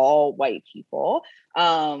with all white people.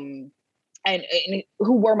 and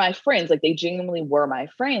who were my friends, like they genuinely were my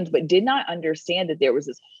friends, but did not understand that there was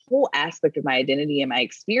this whole aspect of my identity and my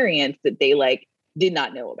experience that they like did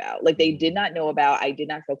not know about. Like they did not know about, I did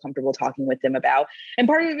not feel comfortable talking with them about. And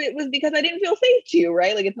part of it was because I didn't feel safe to,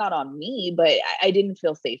 right? Like it's not on me, but I didn't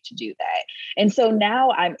feel safe to do that. And so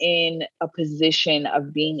now I'm in a position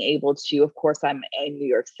of being able to, of course, I'm in New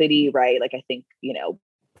York City, right? Like I think, you know,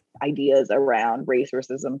 ideas around race,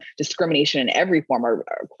 racism, discrimination in every form are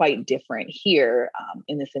quite different here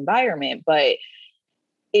in this environment. But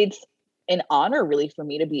it's an honor really for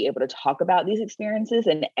me to be able to talk about these experiences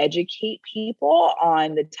and educate people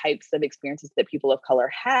on the types of experiences that people of color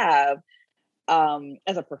have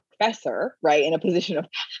as a professor, right, in a position of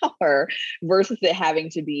power versus it having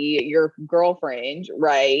to be your girlfriend,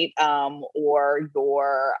 right, or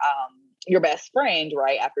your best friend,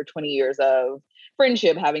 right, after 20 years of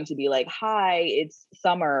friendship having to be like, hi, it's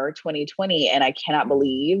summer 2020 and I cannot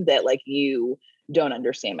believe that like you don't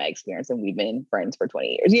understand my experience and we've been friends for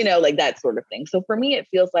 20 years, you know, like that sort of thing. So for me, it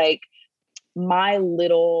feels like my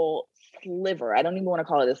little sliver, I don't even want to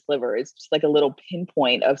call it a sliver, it's just like a little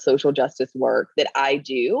pinpoint of social justice work that I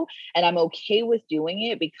do. And I'm okay with doing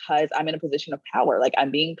it because I'm in a position of power. Like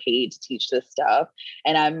I'm being paid to teach this stuff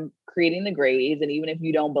and I'm creating the grades. And even if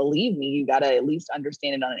you don't believe me, you got to at least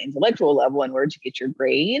understand it on an intellectual level in order to get your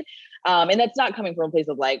grade. And that's not coming from a place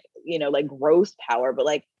of like, you know, like gross power, but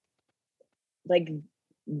like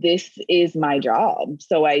this is my job.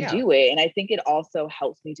 So I do it. And I think it also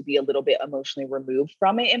helps me to be a little bit emotionally removed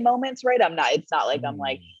from it in moments, right? It's not like I'm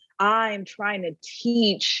like, I'm trying to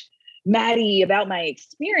teach Maddie about my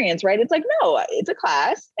experience, right? It's like, no, it's a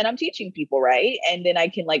class and I'm teaching people, right? And then I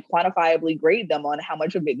can like quantifiably grade them on how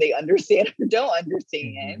much of it they understand or don't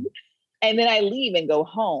understand. And then I leave and go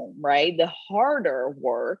home, right? The harder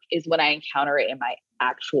work is when I encounter it in my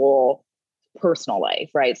actual personal life,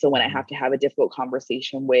 right? So when I have to have a difficult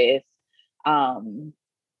conversation with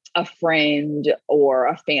a friend or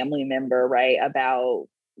a family member, right, about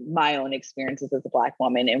my own experiences as a Black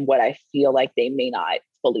woman and what I feel like they may not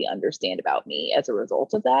fully understand about me as a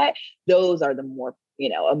result of that, those are the more, you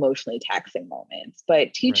know, emotionally taxing moments.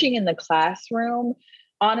 But teaching in the classroom,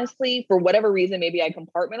 honestly, for whatever reason, maybe I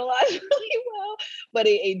compartmentalize really well, but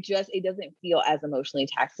it doesn't feel as emotionally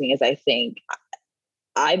taxing as I think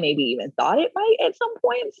I maybe even thought it might at some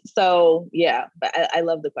points. So yeah, but I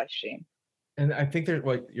love the question. And I think that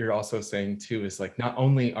what you're also saying too is like, not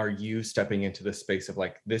only are you stepping into the space of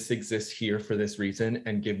like, this exists here for this reason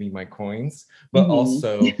and give me my coins, but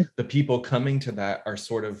also the people coming to that are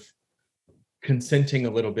sort of consenting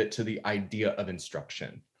a little bit to the idea of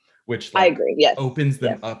instruction, which like, I agree. Yes. opens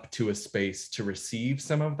them up to a space to receive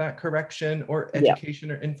some of that correction or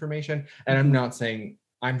education or information. And I'm not saying,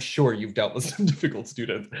 I'm sure you've dealt with some difficult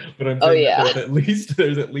students, but I'm saying that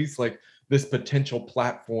there's at least like this potential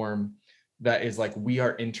platform that is like, we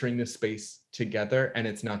are entering this space together and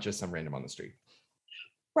it's not just some random on the street.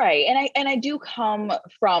 Right. And I do come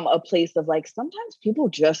from a place of like, sometimes people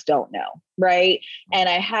just don't know. Right. And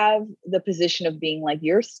I have the position of being like,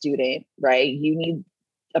 you're a student, right? You need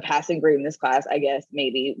a passing grade in this class, I guess,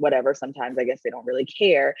 maybe whatever. Sometimes I guess they don't really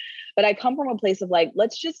care, but I come from a place of like,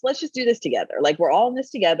 let's just do this together. Like we're all in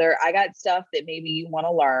this together. I got stuff that maybe you want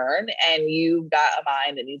to learn and you've got a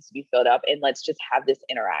mind that needs to be filled up, and let's just have this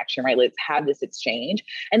interaction, right? Let's have this exchange.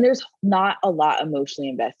 And there's not a lot emotionally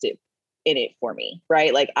invested in it for me,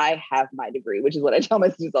 right? Like I have my degree, which is what I tell my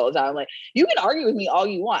students all the time. I'm like, you can argue with me all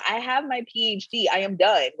you want. I have my PhD. I am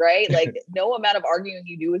done, right? Like no amount of arguing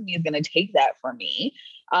you do with me is going to take that from me.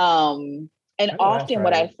 And often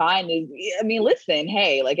what I find is, I mean, listen,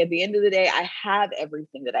 hey, like at the end of the day, I have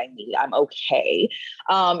everything that I need. I'm okay.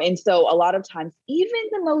 And so a lot of times, even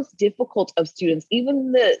the most difficult of students,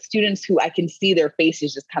 even the students who I can see their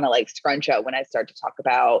faces just kind of like scrunch up when I start to talk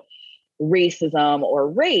about racism or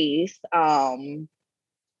race,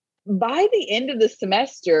 by the end of the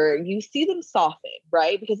semester, you see them soften,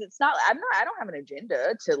 right? Because I don't have an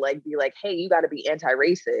agenda to like be like, hey, you got to be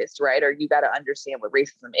anti-racist, right? Or you got to understand what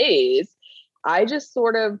racism is. I just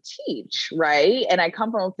sort of teach, right? And I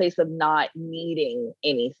come from a place of not needing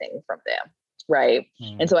anything from them, right?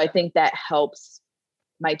 And so I think that helps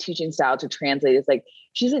my teaching style to translate. It's like,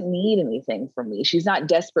 she doesn't need anything from me. She's not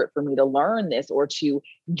desperate for me to learn this or to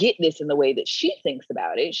get this in the way that she thinks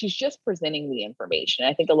about it. She's just presenting the information.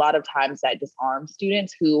 I think a lot of times that disarms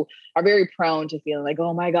students who are very prone to feeling like,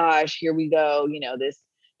 oh my gosh, here we go. You know,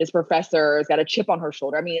 this professor has got a chip on her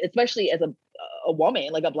shoulder. I mean, especially as a woman,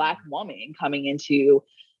 like a Black woman coming into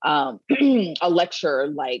a lecture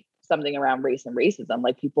like something around race and racism,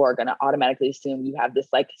 like people are going to automatically assume you have this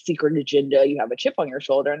like secret agenda, you have a chip on your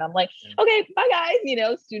shoulder. And I'm like, okay, bye guys. You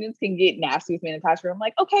know, students can get nasty with me in the classroom. I'm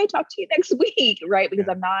like, okay, talk to you next week. Right. Because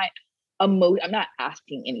I'm not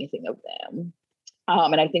asking anything of them.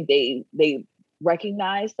 And I think they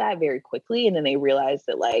recognize that very quickly. And then they realize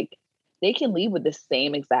that like, they can leave with the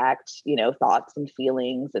same exact, you know, thoughts and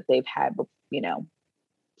feelings that they've had, you know,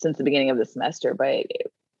 since the beginning of the semester, but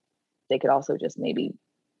they could also just maybe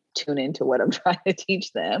tune into what I'm trying to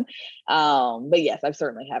teach them. But yes, I've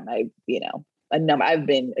certainly had my, you know, I've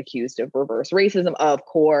been accused of reverse racism, of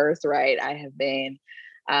course, right? I have been,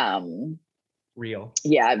 real.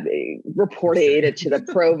 Yeah, reported to the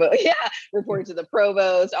provost. Yeah, reported to the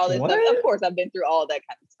provost, all this stuff. Of course, I've been through all that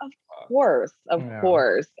kind of stuff. Of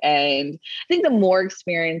course. And I think the more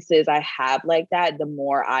experiences I have like that, the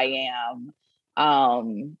more I am,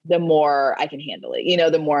 the more I can handle it. You know,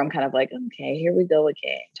 the more I'm kind of like, okay, here we go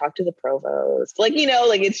again. Talk to the provost. Like, you know,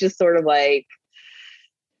 like it's just sort of like,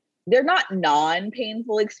 they're not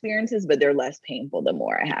non-painful experiences, but they're less painful the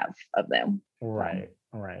more I have of them. Right.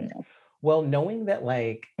 You know. Well, knowing that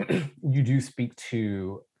like you do speak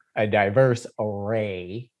to a diverse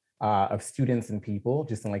array of students and people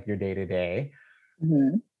just in like your day to day.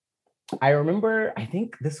 I remember, I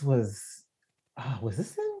think this was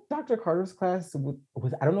this in Dr. Carter's class? I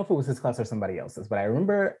don't know if it was his class or somebody else's, but I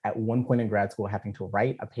remember at one point in grad school having to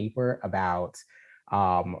write a paper about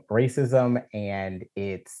racism and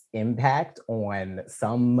its impact on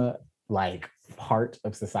some like part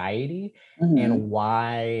of society and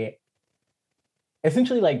why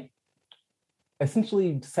essentially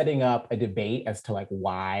setting up a debate as to like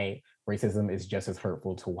why racism is just as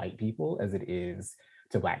hurtful to white people as it is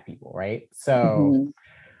to Black people, right? So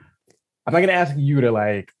I'm not going to ask you to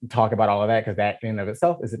like talk about all of that because that in and of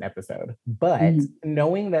itself is an episode. But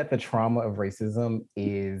knowing that the trauma of racism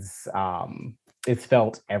is it's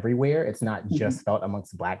felt everywhere. It's not just felt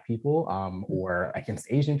amongst Black people or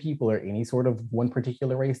against Asian people or any sort of one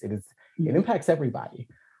particular race. It impacts everybody.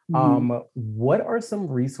 What are some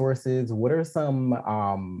resources? What are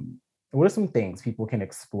some things people can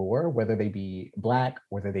explore, whether they be Black,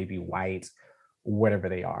 whether they be white, whatever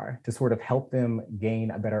they are, to sort of help them gain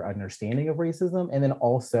a better understanding of racism and then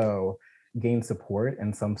also gain support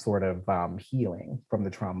and some sort of healing from the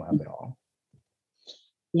trauma of it all?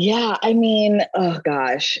 Yeah, I mean, oh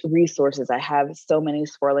gosh, resources. I have so many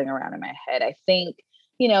swirling around in my head. I think,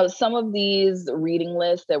 you know, some of these reading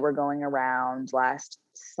lists that were going around last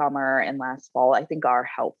summer and last fall, I think are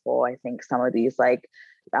helpful. I think some of these like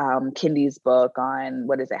Kindy's book on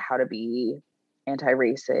how to be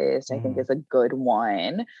anti-racist, I think is a good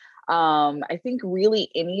one. I think really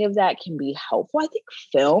any of that can be helpful. I think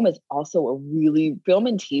film and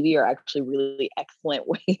TV are actually really excellent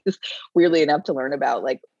ways, weirdly enough, to learn about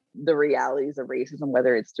like the realities of racism,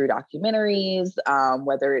 whether it's through documentaries,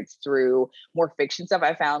 whether it's through more fiction stuff.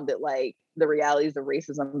 I found that like the realities of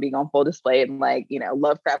racism being on full display in like, you know,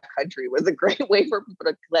 Lovecraft Country was a great way for people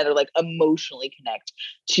to kind of like emotionally connect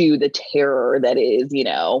to the terror that is, you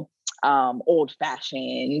know,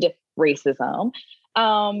 old-fashioned racism.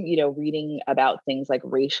 You know, reading about things like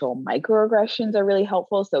racial microaggressions are really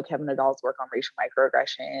helpful. So Kevin Nadal's work on racial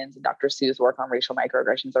microaggressions and Dr. Sue's work on racial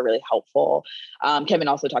microaggressions are really helpful. Kevin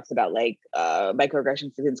also talks about like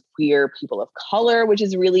microaggressions against queer people of color, which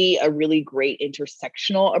is really a really great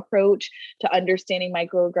intersectional approach to understanding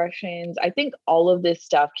microaggressions. I think all of this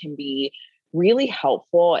stuff can be really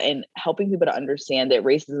helpful in helping people to understand that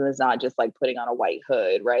racism is not just like putting on a white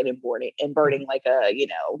hood, right, and burning like a, you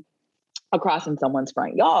know, a cross in someone's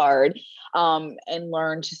front yard, and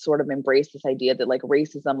learn to sort of embrace this idea that like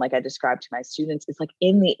racism, like I described to my students, is like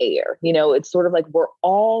in the air. You know, it's sort of like we're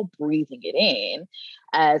all breathing it in.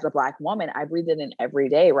 As a Black woman, I breathe it in every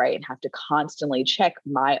day, right? And have to constantly check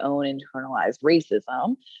my own internalized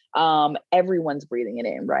racism. Everyone's breathing it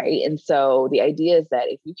in, right? And so the idea is that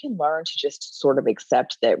if you can learn to just sort of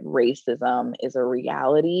accept that racism is a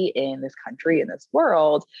reality in this country, in this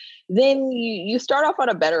world, then you start off on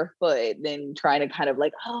a better foot than trying to kind of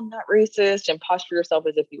like, oh, I'm not racist, and posture yourself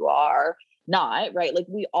as if you are not, right? Like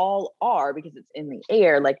we all are, because it's in the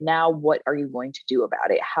air. Like now, what are you going to do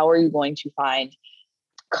about it? How are you going to find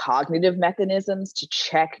cognitive mechanisms to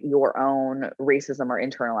check your own racism or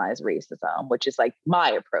internalized racism, which is like my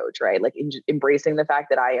approach, right? Like embracing the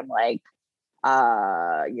fact that I am like,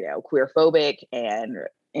 you know, queer phobic and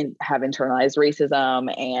have internalized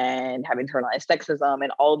racism and have internalized sexism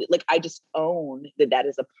and all, like, I just own that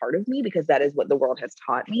is a part of me because that is what the world has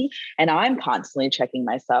taught me. And I'm constantly checking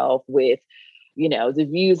myself with, the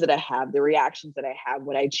views that I have, the reactions that I have,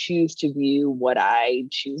 what I choose to view, what I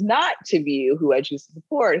choose not to view, who I choose to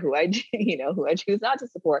support, who I choose not to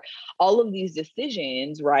support. All of these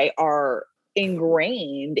decisions, right, are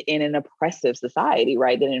ingrained in an oppressive society,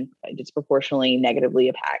 right, that disproportionately negatively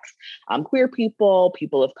impacts queer people,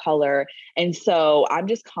 people of color. And so I'm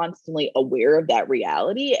just constantly aware of that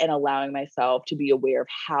reality and allowing myself to be aware of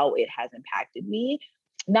how it has impacted me,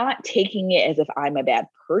 not taking it as if I'm a bad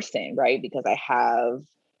person, right, because I have,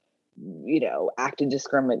 acted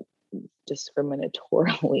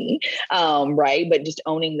discriminatorily, right, but just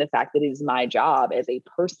owning the fact that it is my job as a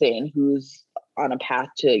person who's on a path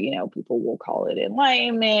to, people will call it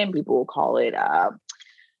enlightenment, people will call it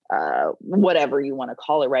whatever you want to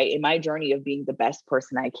call it, right? In my journey of being the best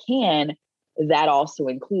person I can, that also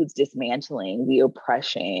includes dismantling the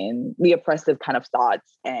oppression, the oppressive kind of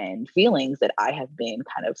thoughts and feelings that I have been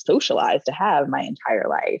kind of socialized to have my entire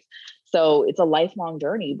life. So it's a lifelong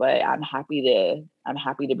journey, but I'm happy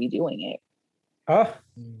to be doing it. Oh,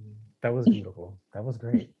 that was beautiful. That was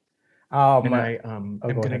great. And I'm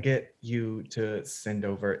gonna get you to send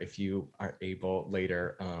over, if you are able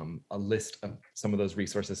later, a list of some of those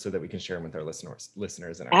resources so that we can share them with our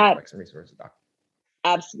listeners and our Facts and Resources doc.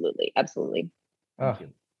 Absolutely. Thank you.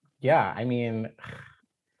 Yeah, I mean,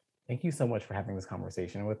 thank you so much for having this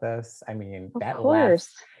conversation with us. I mean, that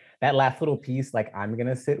last little piece, like, I'm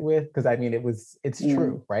gonna sit with, because I mean, it's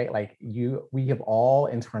true, right? Like, we have all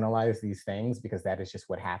internalized these things because that is just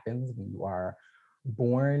what happens when you are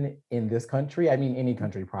born in this country. I mean, any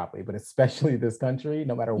country probably, but especially this country,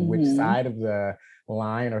 no matter which side of the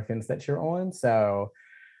line or fence that you're on. So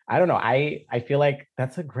I don't know. I feel like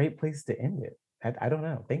that's a great place to end it. I don't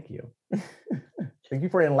know. Thank you. Thank you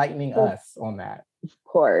for enlightening us on that. Of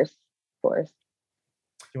course. You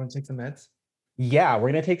want to take some meds? Yeah, we're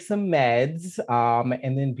gonna take some meds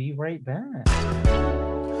and then be right back.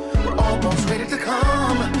 We're almost ready to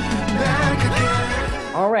come back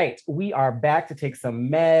again. All right, we are back to take some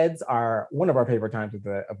meds, one of our favorite times of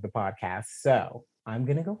the podcast. So I'm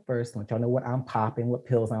gonna go first. Let y'all know what I'm popping, what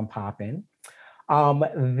pills I'm popping.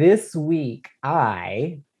 This week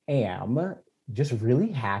I am just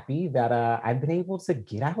really happy that I've been able to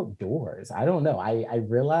get outdoors. I don't know. I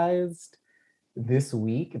realized this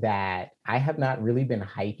week that I have not really been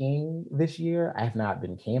hiking this year. I have not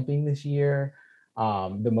been camping this year.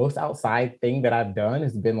 The most outside thing that I've done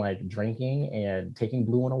has been like drinking and taking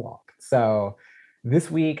Blue on a walk. So this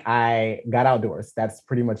week I got outdoors. That's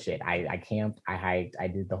pretty much it. I camped, I hiked, I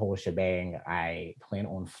did the whole shebang. I plan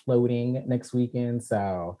on floating next weekend.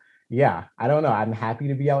 So yeah, I don't know. I'm happy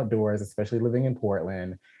to be outdoors, especially living in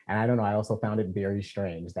Portland. And I don't know, I also found it very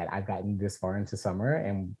strange that I've gotten this far into summer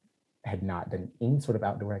and had not done any sort of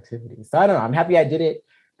outdoor activity. So I don't know, I'm happy I did it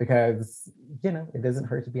because, it doesn't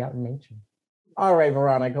hurt to be out in nature. All right,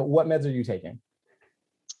 Veronica, what meds are you taking?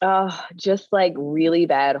 Just like really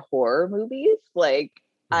bad horror movies. Like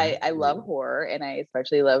I love horror and I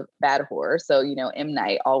especially love bad horror. So, M.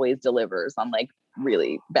 Night always delivers on like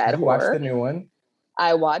really bad horror. Watch the new one.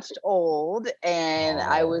 I watched Old and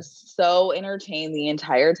I was so entertained the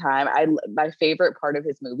entire time. My favorite part of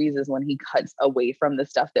his movies is when he cuts away from the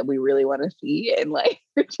stuff that we really want to see and like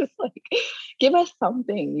you're just like, give us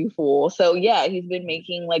something, you fool. So yeah, he's been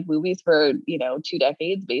making like movies for 2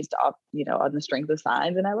 decades based off on the strength of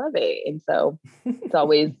Signs, and I love it. And so it's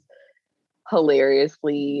always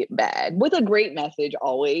hilariously bad with a great message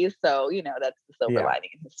always. So that's the silver lining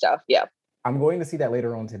in his stuff. Yeah. I'm going to see that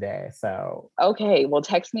later on today. So okay, well,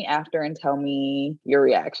 text me after and tell me your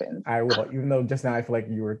reactions. I will, even though just now I feel like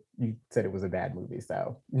you said it was a bad movie.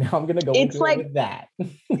 So now I'm gonna go into it with that.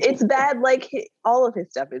 It's bad, like all of his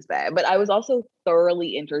stuff is bad, but I was also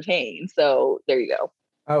thoroughly entertained. So there you go.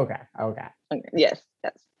 Okay. Yes.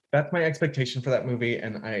 That's my expectation for that movie,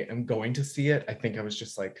 and I am going to see it. I think I was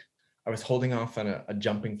just like, I was holding off on a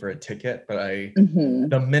jumping for a ticket, but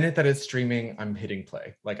the minute that it's streaming, I'm hitting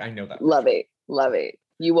play. Like, I know that. Love it.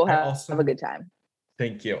 You will have a good time.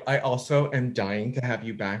 Thank you. I also am dying to have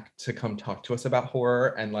you back to come talk to us about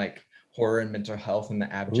horror and like horror and mental health and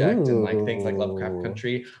the abject and like things like Lovecraft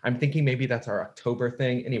Country. I'm thinking maybe that's our October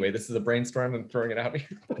thing. Anyway, this is a brainstorm. I'm throwing it out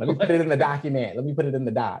here. Let me put it in the document. Let me put it in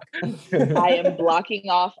the doc. I am blocking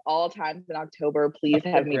off all times in October. Please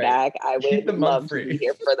have me back. I would love to be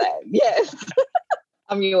here for that. Yes.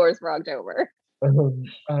 I'm yours for October.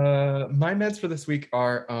 My meds for this week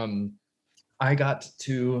are, I got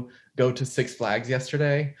to go to Six Flags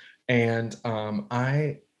yesterday, and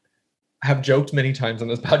have joked many times on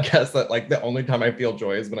this podcast that like the only time I feel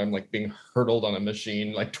joy is when I'm like being hurtled on a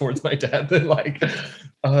machine like towards my death. And like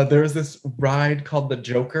there's this ride called the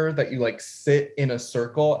Joker that you like sit in a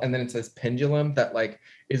circle, and then it says pendulum that like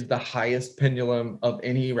is the highest pendulum of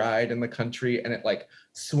any ride in the country, and it like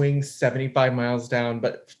swings 75 miles down.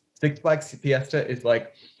 But Six Flags Fiesta is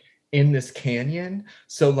like in this canyon,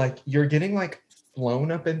 so like you're getting like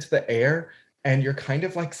flown up into the air, and you're kind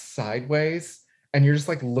of like sideways, and you're just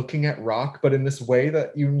like looking at rock, but in this way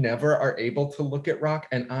that you never are able to look at rock.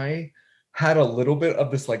 And I had a little bit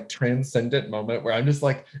of this like transcendent moment where I'm just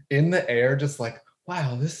like in the air, just like,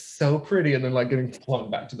 wow, this is so pretty. And then like getting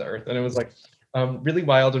flung back to the earth. And it was like really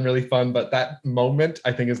wild and really fun. But that moment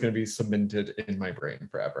I think is going to be cemented in my brain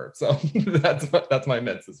forever. So that's my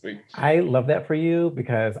meds this week. I love that for you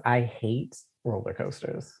because I hate roller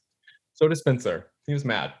coasters. So does Spencer. He was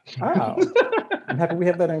mad. Oh, I'm happy we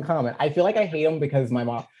have that in common. I feel like I hate them because my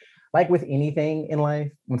mom, like with anything in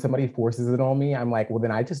life, when somebody forces it on me, I'm like, well,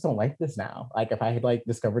 then I just don't like this now. Like if I had like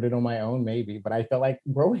discovered it on my own, maybe. But I felt like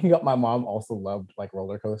growing up, my mom also loved like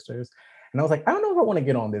roller coasters. And I was like, I don't know if I want to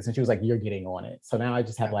get on this. And she was like, you're getting on it. So now I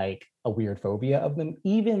just have like a weird phobia of them,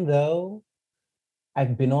 even though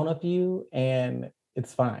I've been on a few and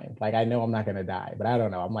it's fine. Like I know I'm not going to die, but I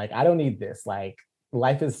don't know. I'm like, I don't need this. Like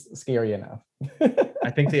life is scary enough.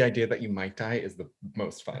 I think the idea that you might die is the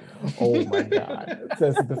most fun. Oh my God,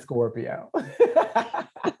 says the Scorpio.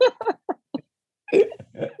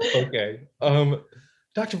 Okay.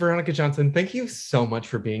 Dr. Veronica Johnson, thank you so much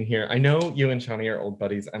for being here. I know you and Shawnee are old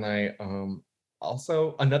buddies, and I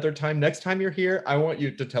also another time, next time you're here, I want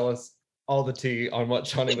you to tell us all the tea on what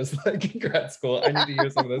Shawnee was like in grad school. I need to hear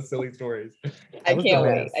some of those silly stories. I can't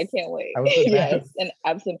wait. I can't wait. Yes, and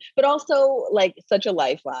absolutely. But also like such a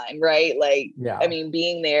lifeline, right? Like, yeah. I mean,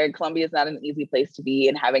 being there, Columbia is not an easy place to be,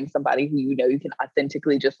 and having somebody who you know you can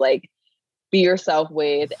authentically just like be yourself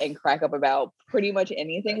with and crack up about pretty much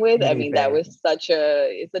anything with. I mean, that was such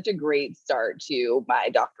a great start to my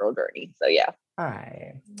doctoral journey. So yeah.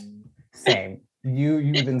 Same.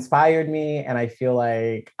 You've inspired me, and I feel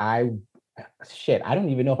like I don't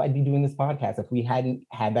even know if I'd be doing this podcast if we hadn't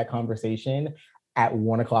had that conversation at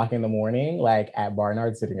 1 o'clock in the morning, like at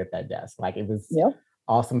Barnard, sitting at that desk. Like it was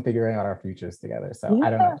awesome figuring out our futures together. So I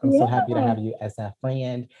don't know. I'm so happy to have you as a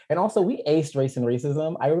friend. And also we aced race and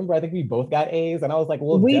racism. I remember, I think we both got A's, and I was like,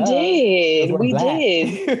 well, we did.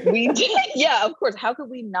 Yeah, of course. How could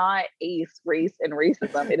we not ace race and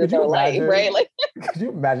racism? It is our life, right? Like, could you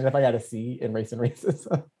imagine if I got a C in race and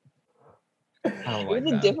racism? It was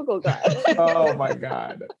a difficult class. Oh my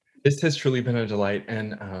God. This has truly been a delight.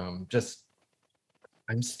 And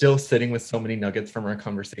I'm still sitting with so many nuggets from our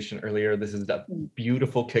conversation earlier. This is a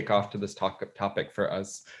beautiful kickoff to this topic for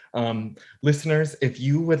us. Listeners, if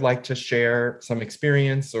you would like to share some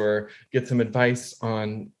experience or get some advice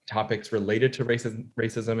on topics related to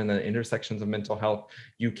racism and the intersections of mental health,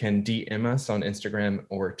 you can DM us on Instagram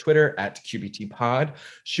or Twitter at QBTpod.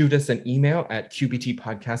 Shoot us an email at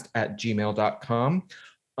qbtpodcast@gmail.com.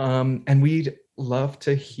 And we'd love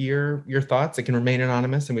to hear your thoughts. It can remain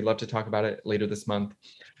anonymous, and we'd love to talk about it later this month.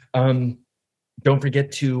 Don't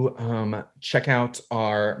forget to check out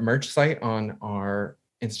our merch site on our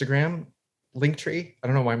Instagram Linktree. I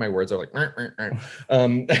don't know why my words are like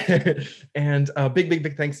and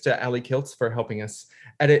big thanks to Ali Kiltz for helping us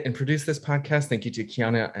edit and produce this podcast. Thank you to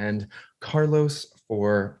Kiana and Carlos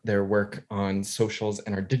for their work on socials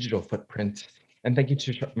and our digital footprint. And thank you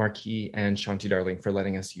to Marquis and Shanti Darling for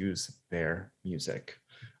letting us use their music.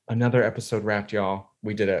 Another episode wrapped, y'all.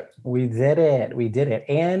 We did it. We did it.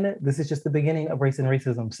 And this is just the beginning of Race and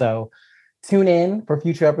Racism. So tune in for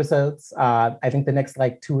future episodes. I think the next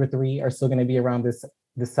like 2 or 3 are still going to be around this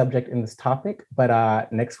subject and this topic.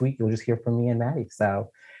 But next week, you'll just hear from me and Maddie. So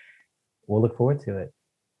we'll look forward to it.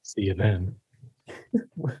 See you then.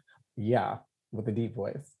 Yeah, with a deep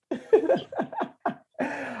voice.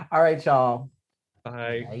 All right, y'all.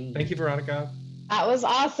 Bye. Bye. Thank you, Veronica. That was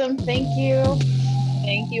awesome. Thank you.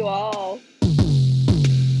 Thank you all.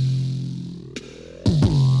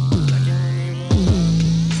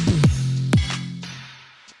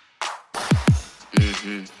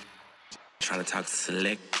 Trying to talk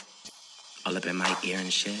slick all up in my ear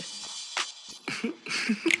and shit.